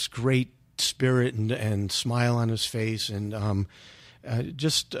this great spirit and smile on his face, and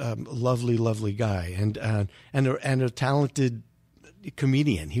just a lovely, lovely guy, and a talented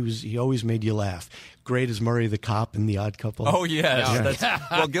comedian. He always made you laugh. Great as Murray the Cop in The Odd Couple. Oh yes. Yeah.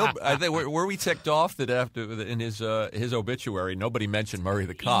 Well, Gilbert, I think were we ticked off that after in his obituary nobody mentioned Murray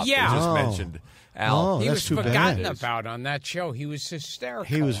the Cop? Yeah, they just mentioned Al. He was forgotten bad. About on that show. He was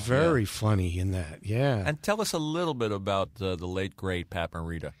hysterical. He was very funny in that. Yeah. And tell us a little bit about the late great Pat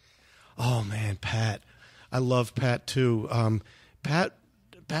Morita. Oh man, Pat. I love Pat too. Pat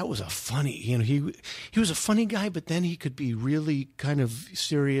was a funny, he was a funny guy, but then he could be really kind of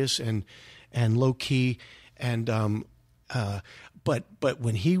serious and low key, and but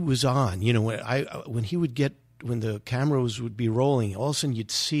when he was on, when the cameras would be rolling, all of a sudden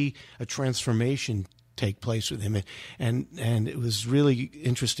you'd see a transformation take place with him, and it was really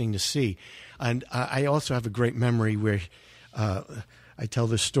interesting to see. And I also have a great memory where I tell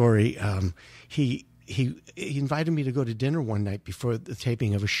this story. He invited me to go to dinner one night before the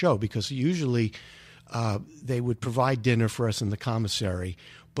taping of a show, because usually they would provide dinner for us in the commissary,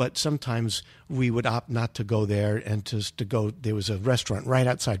 but sometimes we would opt not to go there and just to go. There was a restaurant right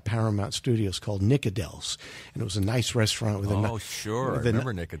outside Paramount Studios called Nickadel's, and it was a nice restaurant with sure, I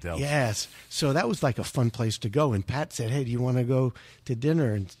remember Nickadel's. Yes, so that was like a fun place to go. And Pat said, "Hey, do you want to go to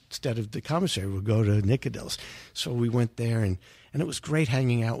dinner instead of the commissary? We'll go to Nickadel's." So we went there, and it was great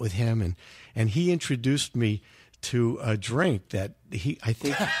hanging out with him, and he introduced me to a drink that I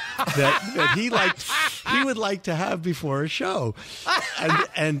think that he would like to have before a show,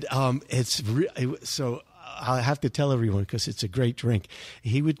 and so I'll have to tell everyone because it's a great drink.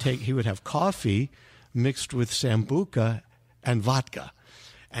 He would have coffee mixed with sambuca and vodka.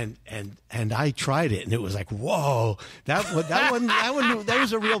 And I tried it, and it was like, whoa! That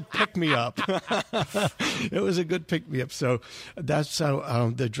was a real pick me up. It was a good pick me up. So that's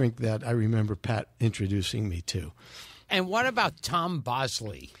how the drink that I remember Pat introducing me to. And what about Tom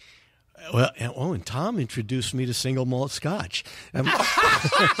Bosley? Well, and Tom introduced me to single malt scotch.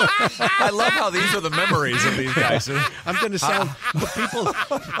 I love how these are the memories of these guys. I'm going to sound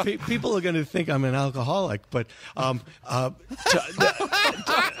people are going to think I'm an alcoholic, but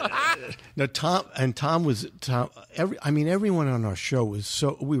everyone on our show was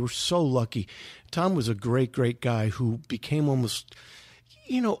we were so lucky. Tom was a great guy who became almost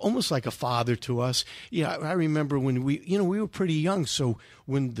like a father to us. Yeah, I remember when we were pretty young. So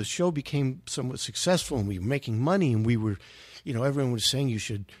when the show became somewhat successful and we were making money and we were, everyone was saying you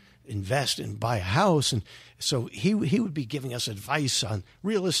should invest and buy a house. And so he would be giving us advice on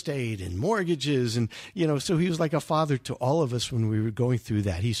real estate and mortgages. And, so he was like a father to all of us when we were going through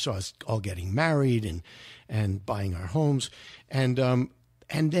that. He saw us all getting married and buying our homes. And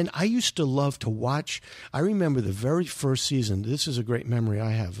then I used to love to watch. I remember the very first season. This is a great memory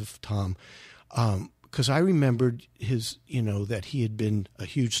I have of Tom, because I remembered that he had been a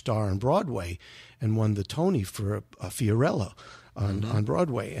huge star on Broadway and won the Tony for a Fiorello on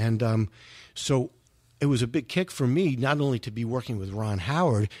Broadway. And so it was a big kick for me, not only to be working with Ron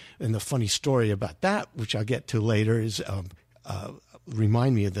Howard, and the funny story about that, which I'll get to later, is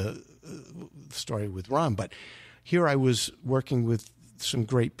remind me of the story with Ron. But here I was working with some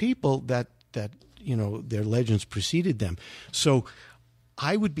great people that their legends preceded them. So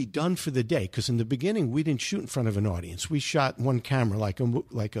I would be done for the day, because in the beginning we didn't shoot in front of an audience. We shot one camera like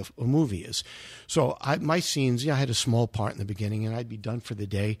a movie is. So my scenes, I had a small part in the beginning, and I'd be done for the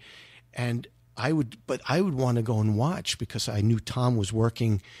day. And I would want to go and watch because I knew Tom was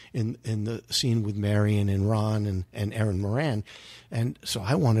working in the scene with Marion and Ron and Aaron Moran. And so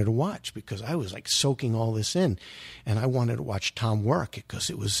I wanted to watch because I was like soaking all this in, and I wanted to watch Tom work because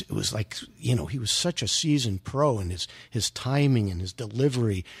it was like, he was such a seasoned pro, and his timing and his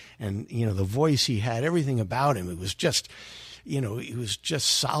delivery and, the voice he had, everything about him. It was just, he was just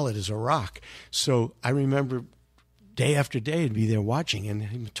solid as a rock. So I remember day after day I'd be there watching and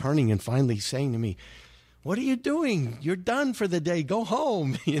him turning and finally saying to me, "What are you doing? You're done for the day. Go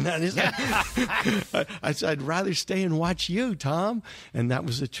home." I said, "I'd rather stay and watch you, Tom." And that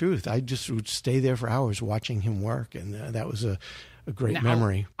was the truth. I just would stay there for hours watching him work. And that was a great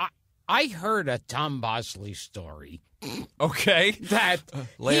memory. I heard a Tom Bosley story. Okay. That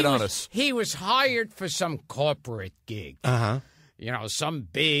lay it on us. He was hired for some corporate gig. Uh-huh. Some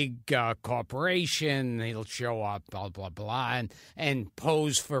big corporation, he'll show up, blah, blah, blah, and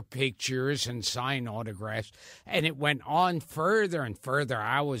pose for pictures and sign autographs. And it went on further and further,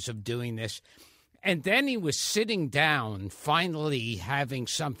 hours of doing this. And then he was sitting down, finally having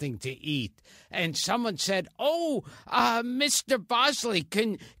something to eat. And someone said, Mr. Bosley,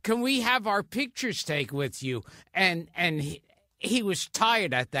 can we have our pictures taken with you? And he was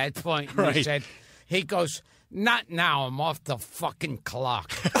tired at that point. And right. He goes, "Not now, I'm off the fucking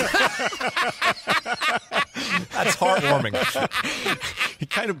clock." That's heartwarming. He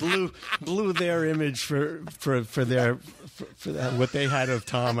kind of blew their image for what they had of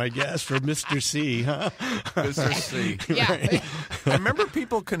Tom, I guess, for Mr. C, huh? Mr. C. Yeah. Right. I remember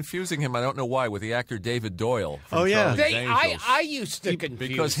people confusing him, I don't know why, with the actor David Doyle from yeah. Charlie's Angels. I used to confuse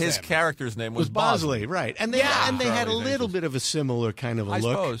because his them. character's name was Bosley, right. And they had a little bit of a similar kind of a look. I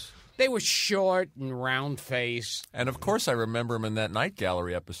suppose. They were short and round-faced. And, of course, I remember him in that Night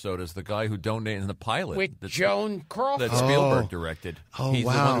Gallery episode as the guy who donated in the pilot. With Joan Crawford. That Spielberg directed. Oh, He's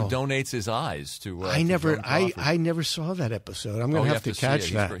wow. the one who donates his eyes to I never saw that episode. I'm going to have to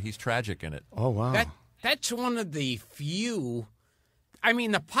catch that. He's tragic in it. Oh, wow. That's one of the few. I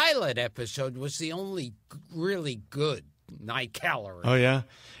mean, the pilot episode was the only really good Night Gallery. Oh, yeah?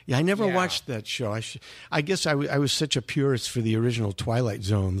 Yeah, I never watched that show. I guess I was such a purist for the original Twilight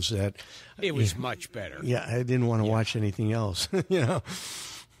Zones that... It was much better. Yeah, I didn't want to watch anything else,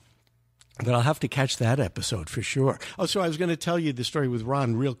 But I'll have to catch that episode for sure. Oh, so I was going to tell you the story with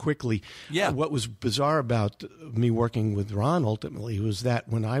Ron real quickly. Yeah. What was bizarre about me working with Ron ultimately was that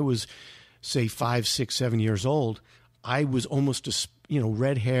when I was, say, 5, 6, 7 years old, I was almost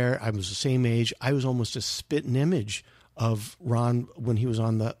red hair. I was the same age. I was almost a spitting image of Ron when he was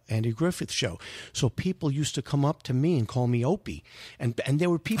on the Andy Griffith Show. So people used to come up to me and call me Opie. And there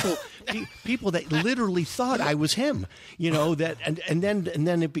were people that literally thought I was him, that and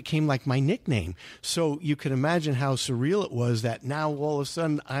then it became like my nickname. So you can imagine how surreal it was that now all of a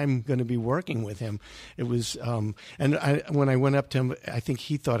sudden I'm going to be working with him. It was when I went up to him, I think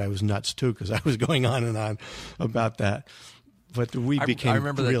he thought I was nuts too because I was going on and on about that. But we became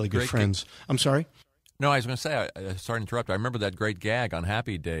really good friends. I'm sorry? No, I was going to say, sorry to interrupt. I remember that great gag on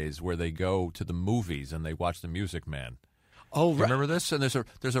Happy Days where they go to the movies and they watch The Music Man. Oh, right. Remember this? And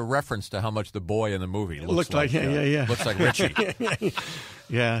there's a reference to how much the boy in the movie looked like yeah. Looks like Richie.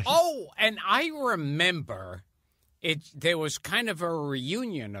 Yeah. Oh, and I remember there was kind of a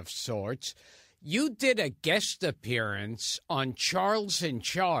reunion of sorts. You did a guest appearance on Charles in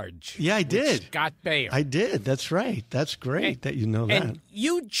Charge. Yeah, I did. Scott Baio. I did. That's right. That's great that you know that. And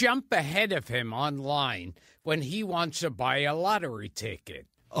you jump ahead of him online when he wants to buy a lottery ticket.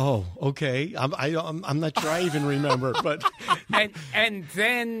 Oh, okay. I'm not sure I even remember, but and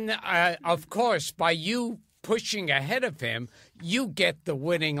then of course by you pushing ahead of him, you get the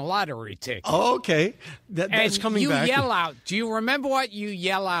winning lottery ticket. Oh, okay. That's coming back. You yell out. Do you remember what you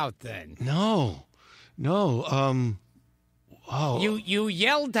yell out then? No. You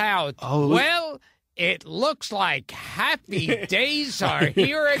yelled out, well, it looks like Happy Days are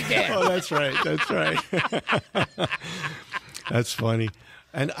here again. Oh, that's right. That's funny.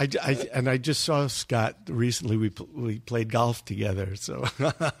 And I just saw Scott recently. We played golf together, so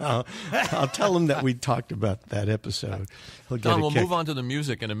I'll tell him that we talked about that episode. Don, we'll move on to the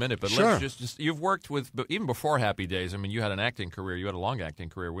music in a minute, but sure. Let's just you've worked with even before Happy Days. I mean, you had an acting career. You had a long acting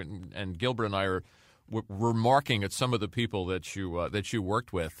career, and Gilbert and I were remarking at some of the people that you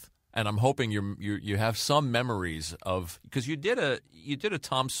worked with. And I'm hoping you have some memories of because you did a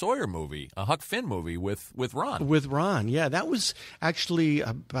Tom Sawyer movie, a Huck Finn movie with Ron. With Ron, yeah, that was actually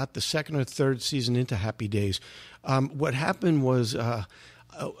about the second or third season into Happy Days. What happened was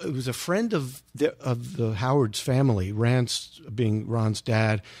it was a friend of the Howard's family, Rance being Ron's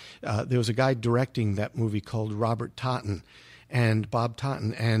dad. There was a guy directing that movie called Robert Totten and Bob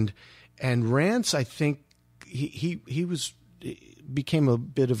Totten, and Rance, I think he became a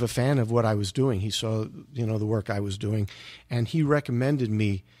bit of a fan of what I was doing. He saw, the work I was doing, and he recommended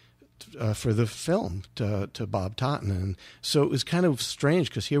me for the film to Bob Totten. And so it was kind of strange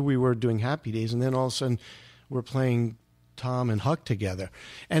because here we were doing Happy Days, and then all of a sudden we're playing Tom and Huck together.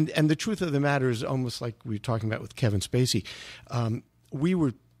 And the truth of the matter is, almost like we were talking about with Kevin Spacey, we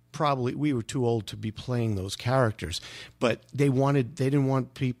were too old to be playing those characters, but they didn't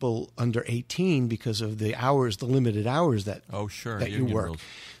want people under 18 because of the limited hours that you work. Rules.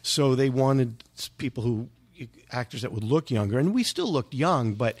 So they wanted actors that would look younger, and we still looked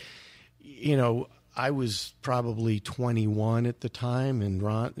young, but I was probably 21 at the time, and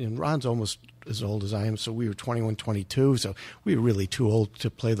Ron's almost as old as I am, so we were 21, 22, so we were really too old to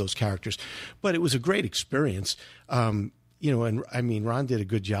play those characters. But it was a great experience. And I mean, Ron did a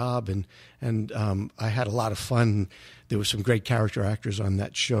good job, and I had a lot of fun. There were some great character actors on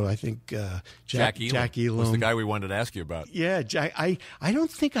that show. I think Jack Elam was the guy we wanted to ask you about. Yeah, Jack. I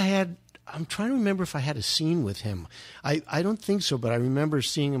don't think I had. I'm trying to remember if I had a scene with him. I don't think so, but I remember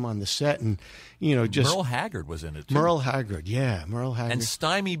seeing him on the set, and just Merle Haggard was in it too. Merle Haggard, and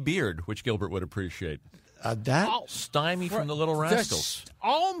Stymie Beard, which Gilbert would appreciate. Stymie from the Little Rascals.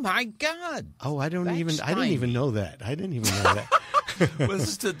 Oh my God! Oh, I didn't even know that. I didn't even know that. Well,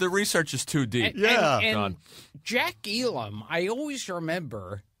 the research is too deep. And Jack Elam, I always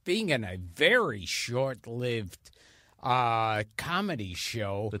remember being in a very short-lived comedy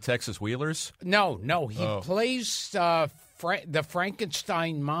show. The Texas Wheelers? No, he plays the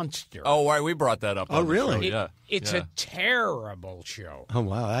Frankenstein monster. Oh, right, we brought that up. Oh, really? It's a terrible show. Oh,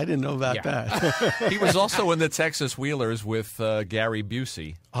 wow, I didn't know about that. He was also in the Texas Wheelers with Gary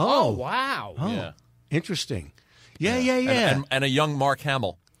Busey. Oh, wow. Oh, yeah. Interesting. Yeah. And a young Mark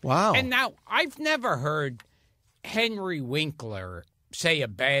Hamill. Wow. And now, I've never heard Henry Winkler say a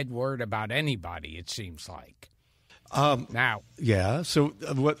bad word about anybody, it seems like. Now, yeah. So,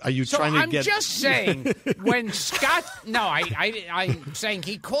 what are you trying to get? I'm just saying when Scott. No, I'm saying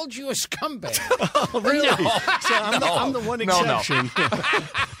he called you a scumbag. Oh, really? No. So I'm the one exception. No.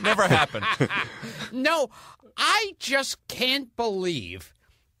 Never happened. No, I just can't believe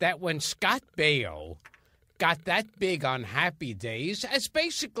that when Scott Baio got that big on Happy Days as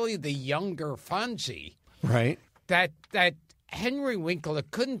basically the younger Fonzie, right? That Henry Winkler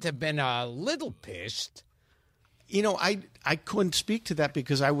couldn't have been a little pissed. I couldn't speak to that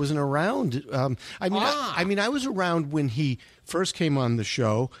because I wasn't around. I was around when he first came on the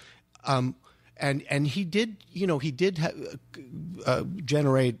show, and he did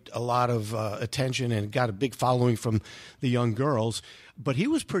generate a lot of attention and got a big following from the young girls. But he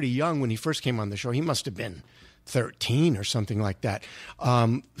was pretty young when he first came on the show. He must have been 13 or something like that.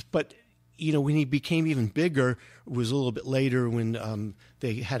 But when he became even bigger, it was a little bit later when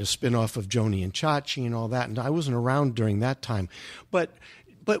they had a spinoff of Joni and Chachi and all that, and I wasn't around during that time. But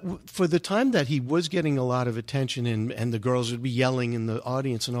for the time that he was getting a lot of attention and the girls would be yelling in the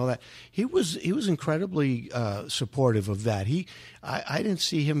audience and all that, he was incredibly supportive of that. I didn't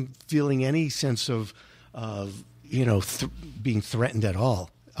see him feeling any sense of being threatened at all,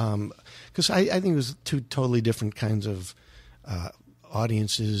 because I think it was two totally different kinds of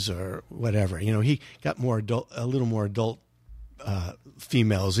audiences or whatever. He got a little more adult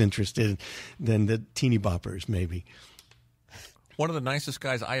females interested than the teeny boppers, maybe. One of the nicest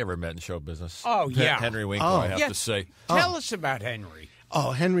guys I ever met in show business. Oh, yeah. Henry Winkler, I have to say. Tell us about Henry.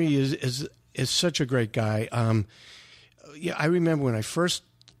 Oh, Henry is such a great guy. I remember when the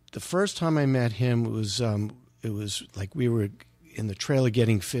first time I met him, it was like we were in the trailer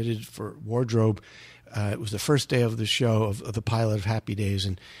getting fitted for wardrobe. It was the first day of the show of the pilot of Happy Days,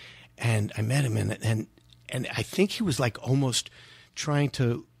 and I met him, and I think he was like almost trying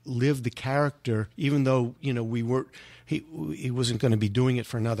to live the character, even though he wasn't going to be doing it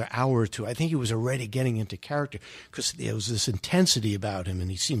for another hour or two. I think he was already getting into character because there was this intensity about him, and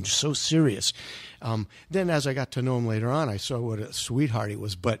he seemed so serious. Then, as I got to know him later on, I saw what a sweetheart he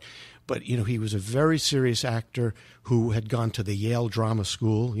was. But he was a very serious actor who had gone to the Yale Drama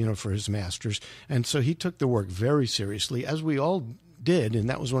School, for his master's, and so he took the work very seriously, as we all did, and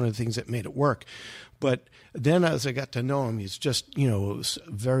that was one of the things that made it work. But then, as I got to know him, he's just a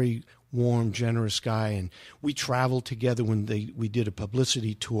very warm, generous guy, and we traveled together when we did a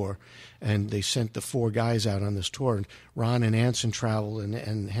publicity tour, and they sent the four guys out on this tour, and Ron and Anson traveled,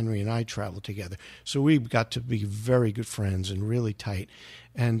 and Henry and I traveled together. So we got to be very good friends and really tight,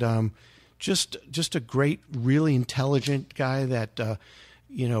 and just a great, really intelligent guy that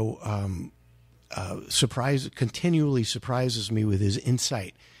continually surprises me with his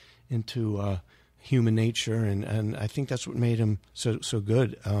insight into human nature, and I think that's what made him so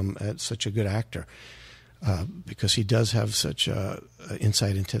good, such a good actor, because he does have such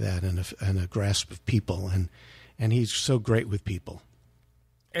insight into that and a grasp of people, and he's so great with people.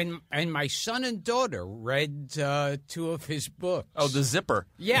 And my son and daughter read 2 of his books. Oh, The Zipper.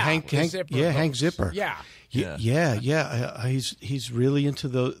 Yeah, Hank Zipper. Yeah. He's really into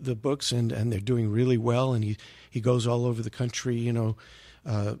the books, and they're doing really well. And he goes all over the country,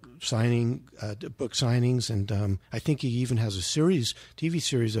 signing book signings, and I think he even has a TV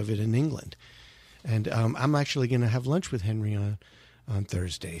series of it in England. And I'm actually going to have lunch with Henry on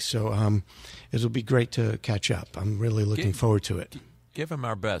Thursday, so it'll be great to catch up. I'm really looking forward to it. Give him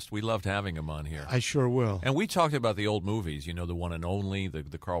our best. We loved having him on here. I sure will. And we talked about the old movies, the One and Only,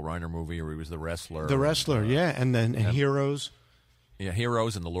 the Carl Reiner movie where he was the wrestler. The wrestler, yeah, and Heroes. Yeah,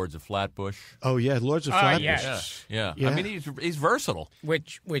 Heroes and the Lords of Flatbush. Oh, yeah, Lords of Flatbush. Yes. Yeah. I mean, he's versatile.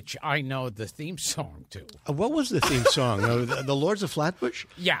 Which I know the theme song to. What was the theme song? The Lords of Flatbush?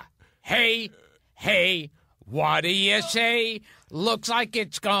 Yeah. Hey, what do you say? Looks like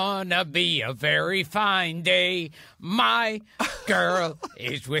it's gonna be a very fine day. My girl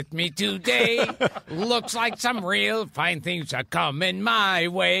is with me today. Looks like some real fine things are coming my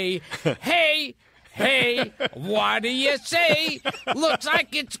way. Hey, what do you say? Looks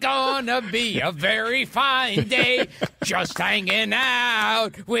like it's gonna be a very fine day. Just hanging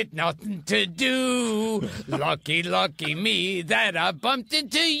out with nothing to do. Lucky me that I bumped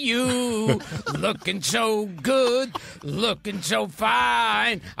into you. Looking so good, looking so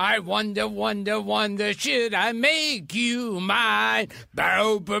fine. I wonder, should I make you mine?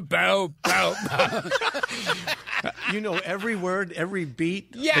 Bow, bow, bow, bow, bow. Every word, every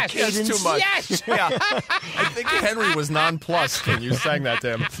beat. Yes, the cadence. Too much. Yes. Yeah. I think Henry was nonplussed when you sang that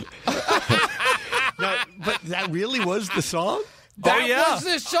to him. No, but that really was the song? That was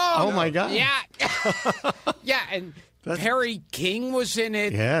the song. Oh, my God. Yeah. Yeah, and Perry King was in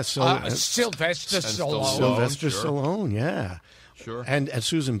it. Yeah, Sylvester Stallone. Sylvester Stallone, yeah. Sure. And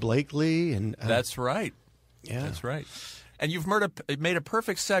Susan Blakely. And that's right. Yeah. That's right. And you've made a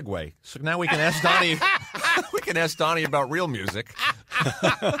perfect segue. So now we can ask Donny. We can ask Donny about real music,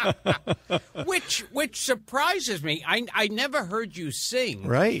 which surprises me. I never heard you sing,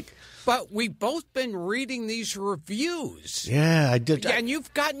 right? But we've both been reading these reviews. Yeah, I did. Yeah, and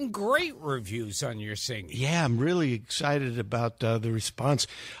you've gotten great reviews on your singing. Yeah, I'm really excited about the response.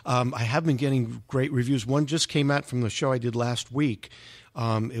 I have been getting great reviews. One just came out from the show I did last week.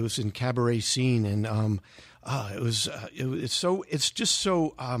 It was in Cabaret Scene, and it's just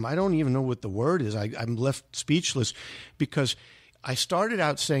so I don't even know what the word is. I'm left speechless because I started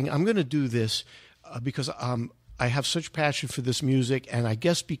out saying I'm going to do this because I have such passion for this music, and I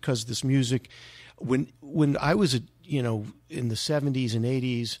guess because this music, when I was in the 70s and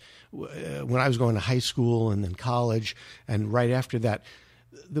 80s, when I was going to high school and then college, and right after that,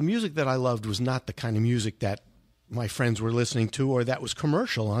 the music that I loved was not the kind of music that my friends were listening to or that was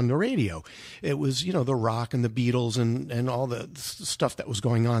commercial on the radio. It was, the rock and the Beatles and all the stuff that was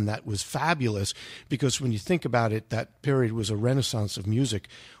going on that was fabulous, because when you think about it, that period was a renaissance of music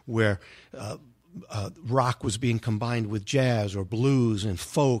where rock was being combined with jazz or blues and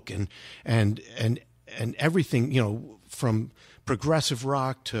folk and everything, from progressive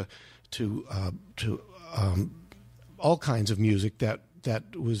rock to all kinds of music.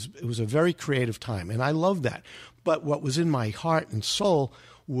 It was a very creative time, and I loved that. But what was in my heart and soul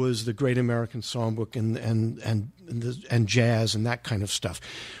was the Great American Songbook and jazz and that kind of stuff.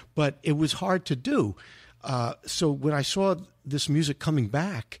 But it was hard to do. So when I saw this music coming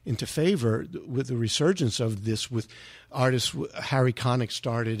back into favor with the resurgence of this, with artists, Harry Connick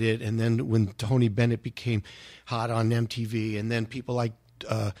started it, and then when Tony Bennett became hot on MTV, and then people like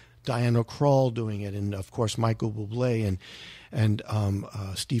Diana Krall doing it, and of course Michael Bublé and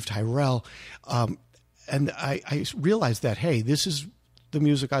Steve Tyrell, and I realized that, hey, this is the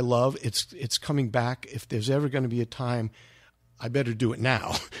music I love. It's coming back. If there's ever going to be a time, I better do it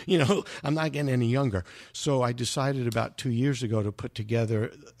now. I'm not getting any younger. So I decided about 2 years ago to put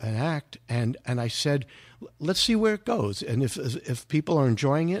together an act, and I said, let's see where it goes. And if people are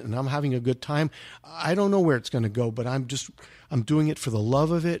enjoying it and I'm having a good time, I don't know where it's going to go, but I'm doing it for the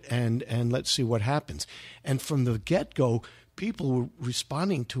love of it, and let's see what happens. And from the get-go, people were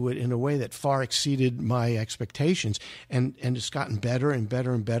responding to it in a way that far exceeded my expectations, and it's gotten better and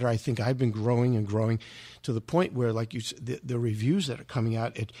better and better. I think I've been growing and growing to the point where, like you said, the reviews that are coming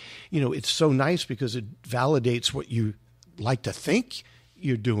out, it's so nice because it validates what you like to think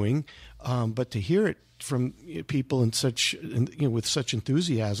you're doing, but to hear it from people with such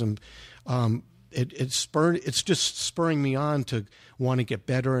enthusiasm, it's just spurring me on to want to get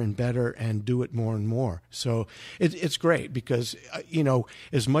better and better and do it more and more. So it's great because,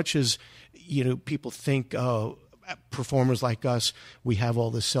 as much as, people think, performers like us, we have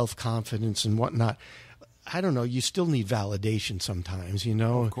all this self-confidence and whatnot. I don't know. You still need validation sometimes,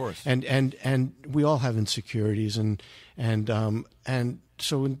 Of course. And we all have insecurities, and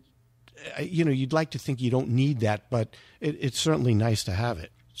so, you'd like to think you don't need that, but it's certainly nice to have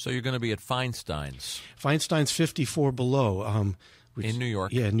it. So you're going to be at Feinstein's. Feinstein's 54 Below. In New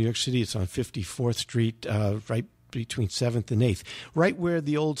York? Yeah, in New York City. It's on 54th Street, right between 7th and 8th, right where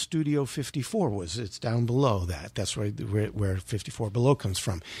the old Studio 54 was. It's down below that. That's where 54 Below comes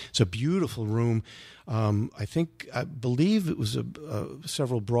from. It's a beautiful room. I believe it was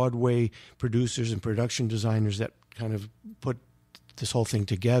several Broadway producers and production designers that kind of put this whole thing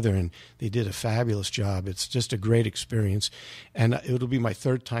together, and they did a fabulous job. It's just a great experience, and it'll be my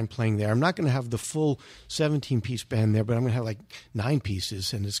third time playing there. I'm not going to have the full 17-piece band there, but I'm going to have like 9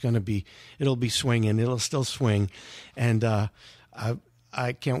 pieces, and it'll be swinging. It'll still swing, and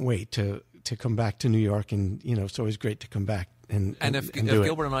I can't wait to come back to New York, and it's always great to come back. And if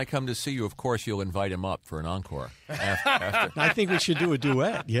Gilbert and I come to see you, of course, you'll invite him up for an encore. After. I think we should do a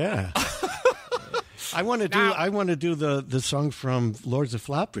duet. Yeah. I want to do the song from Lords of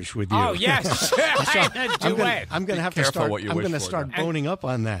Flatbush with you. Oh yes, I'm going to have to start. I'm going to start boning up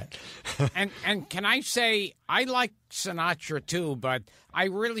on that. and can I say I like Sinatra too, but I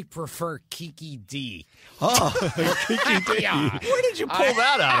really prefer Kiki D. Oh, Kiki D. Yeah. Where did you pull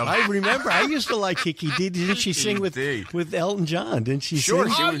that out of? I remember. I used to like Kiki D. Didn't she sing with Elton John? Didn't she? Sure,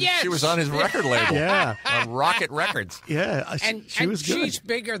 sing? She was on his record label. Yeah, on Rocket Records. Yeah, she was good. She's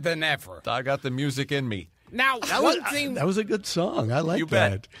bigger than ever. I got the music in me. Now, that was a good song. I like you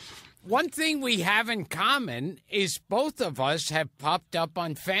that. Bet. One thing we have in common is both of us have popped up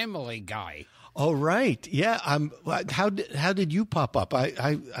on Family Guy. Oh, right. Yeah. How did you pop up?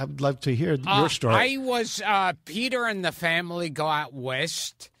 I'd love to hear your story. I was Peter and the family go out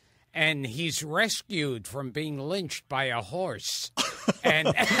west, and he's rescued from being lynched by a horse. and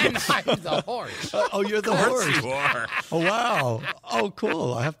I'm the horse. Oh, you're the horse. You are. Oh, wow. Oh,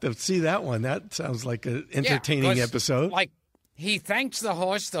 cool. I have to see that one. That sounds like an entertaining episode. Like, he thanks the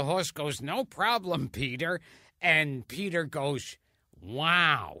horse. The horse goes, "No problem, Peter." And Peter goes,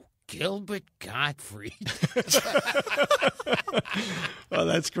 "Wow. Gilbert Gottfried." Oh,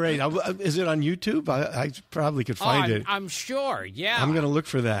 that's great. Is it on YouTube? I probably could find it. I'm sure, yeah. I'm going to look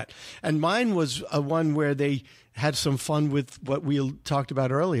for that. And mine was one where they had some fun with what we talked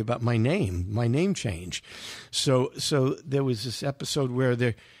about earlier about my name change. So there was this episode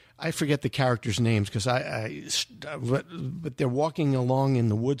where I forget the characters' names because but they're walking along in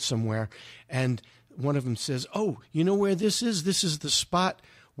the woods somewhere, and one of them says, "Oh, you know where this is? This is the spot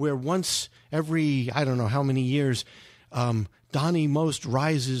where once every, I don't know how many years, DonnyMost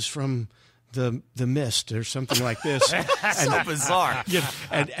rises from the mist," or something like this. So bizarre. Yeah,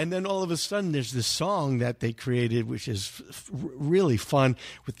 and then all of a sudden there's this song that they created, which is really fun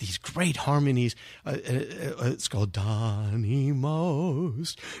with these great harmonies. It's called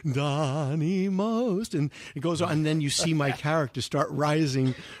DonnyMost, DonnyMost, and it goes on. And then you see my character start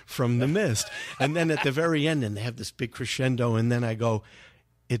rising from the mist, and then at the very end, and they have this big crescendo, and then I go,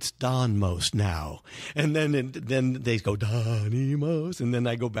 "It's DonMost now," and then they go DonnyMost, and then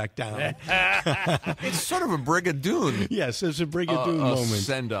I go back down. It's sort of a Brigadoon. Yes, it's a Brigadoon moment.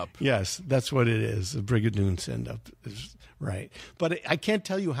 Send up. Yes, that's what it is. A Brigadoon send up. Right, but I can't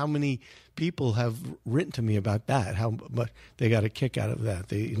tell you how many people have written to me about that. How much they got a kick out of that.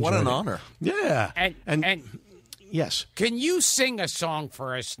 What an honor. Yeah, and yes. Can you sing a song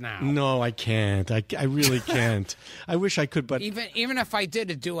for us now? No, I can't. I really can't. I wish I could, but even if I did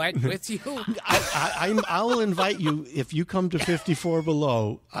a duet with you, I'll invite you if you come to 54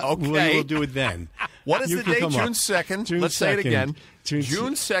 Below. Okay, we'll do it then. What is the date? June 2nd. Let's say it again.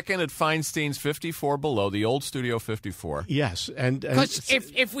 June 2nd at Feinstein's 54 Below, the old Studio 54. Yes, and because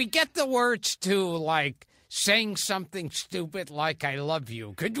if we get the words to like saying something stupid like "I love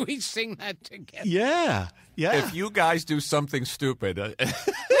you," could we sing that together? Yeah. If you guys do something stupid,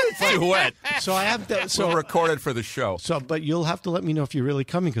 duet. So I have to. We'll record it for the show. But you'll have to let me know if you're really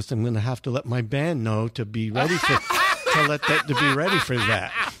coming, because I'm going to have to let my band know to be ready for to be ready for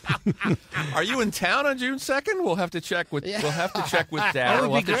that. Are you in town on June 2nd? We'll have to check with Dad. We'll have to check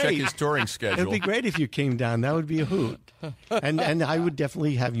his touring schedule. It'd be great if you came down. That would be a hoot. And I would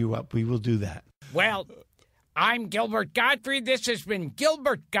definitely have you up. We will do that. Well, I'm Gilbert Gottfried. This has been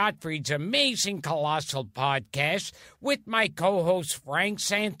Gilbert Gottfried's Amazing Colossal Podcast with my co-host Frank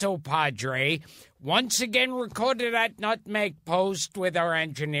Santopadre. once again recorded at Nutmeg Post with our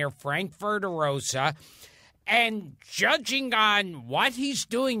engineer, Frank Verderosa. And judging on what he's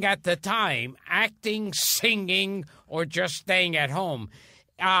doing at the time, acting, singing, or just staying at home,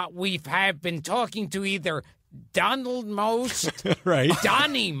 we have been talking to either DonnyMost, right?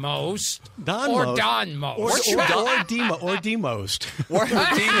 DonnyMost, or DonMost, or DMost, or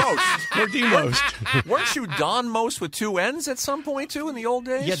DMost. Weren't you DonMost with two N's at some point too in the old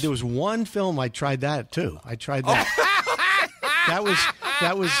days? Yeah, there was one film I tried that too. I tried that.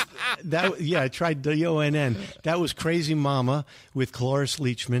 Yeah, I tried DONN. That was Crazy Mama with Cloris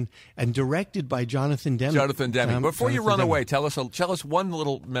Leachman and directed by Jonathan Demme. Before you run away, tell us one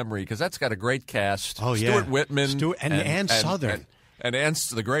little memory, because that's got a great cast. Oh, yeah. Stuart Whitman. And Ann Southern. And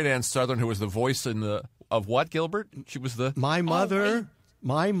the great Ann Southern, who was the voice of what, Gilbert? She was my mother.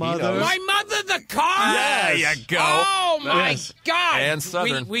 My mother, the car. There you go. Oh my God! Ann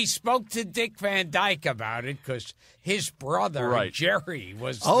Southern. We spoke to Dick Van Dyke about it because his brother Jerry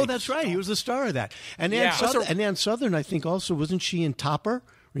was. Oh, that's right. He was the star of that. And Ann Southern, I think, also wasn't she in Topper?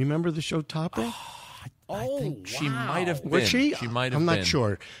 Remember the show Topper? I think she might have been. Was she? She might have been. I'm not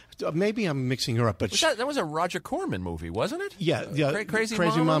sure. Maybe I'm mixing her up, but that was a Roger Corman movie, wasn't it? Yeah. Crazy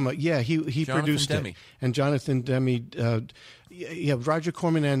Mama. Yeah, he produced Demme. it, and Jonathan Demme. Roger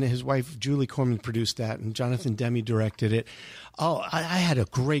Corman and his wife Julie Corman produced that, and Jonathan Demme directed it. Oh, I had a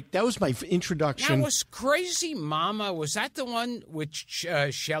great. That was my introduction. That was Crazy Mama. Was that the one with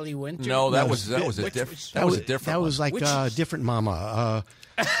Shelley Winter? No, that was a different. That was like different Mama.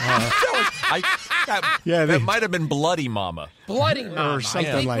 That might have been Bloody Mama. Bloody Mama. Or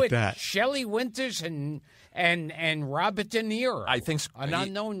something like that. Shelley Winters and Robert De Niro. I think an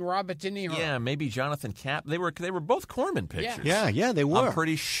unknown Robert De Niro. Yeah, maybe Jonathan Cap. They were both Corman pictures. Yeah, they were. I'm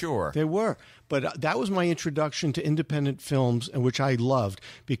pretty sure they were. But that was my introduction to independent films, which I loved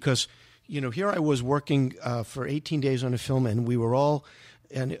because, here I was working for 18 days on a film, and we were all.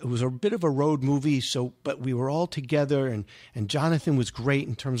 And it was a bit of a road movie, but we were all together, and Jonathan was great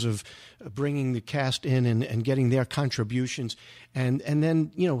in terms of bringing the cast in and getting their contributions, and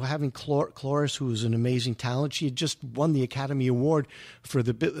then having Cloris, who was an amazing talent. She had just won the Academy Award for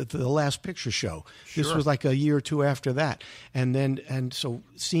the Last Picture Show. Sure. This was like a year or two after that, and so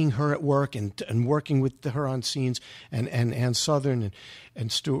seeing her at work and working with her on scenes, and Ann Southern and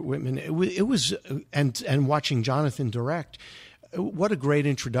Stuart Whitman, it was and watching Jonathan direct. What a great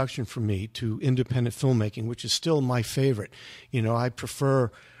introduction for me to independent filmmaking, which is still my favorite. I prefer,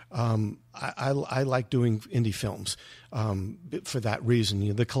 I like doing indie films for that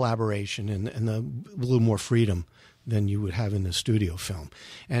reason, the collaboration and a little more freedom than you would have in a studio film.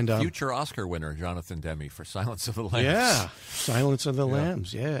 And future Oscar winner Jonathan Demme for Silence of the Lambs. Yeah, Silence of the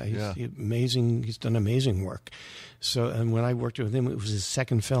Lambs. Yeah, he's amazing. He's done amazing work. So, and when I worked with him, it was his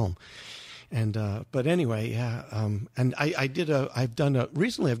second film. And but anyway, and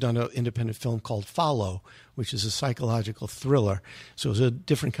recently I've done an independent film called Follow, which is a psychological thriller. So it was a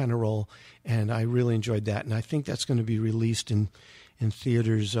different kind of role, and I really enjoyed that. And I think that's going to be released in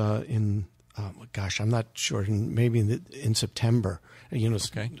theaters I'm not sure, maybe in September.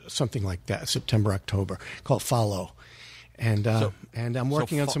 Something like that, September, October, called Follow. And I'm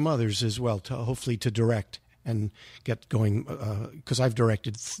working on some others as well, hopefully to direct. And get going, because I've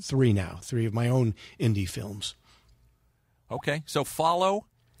directed three of my own indie films. Okay, so Follow,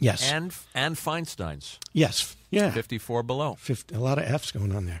 yes, and Feinstein's, yes, yeah, 54 Below, a lot of F's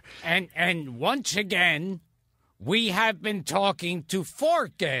going on there. And once again, we have been talking to four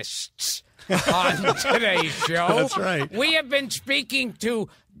guests on today's show. That's right. We have been speaking to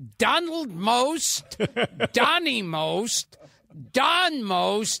DonnyMost, DonnyMost,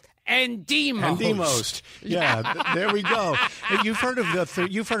 DonMost, and DMost. Yeah, there we go. You've heard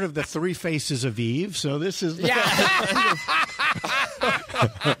of the three faces of Eve, so this is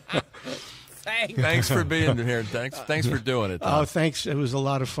Thanks for being here. Thanks for doing it, Tom. Oh, thanks. It was a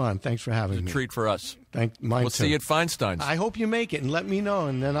lot of fun. Thanks for having me. A treat for us. We'll see you at Feinstein's. I hope you make it, and let me know,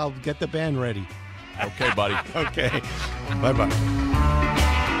 and then I'll get the band ready. Okay, buddy. Okay. Bye-bye.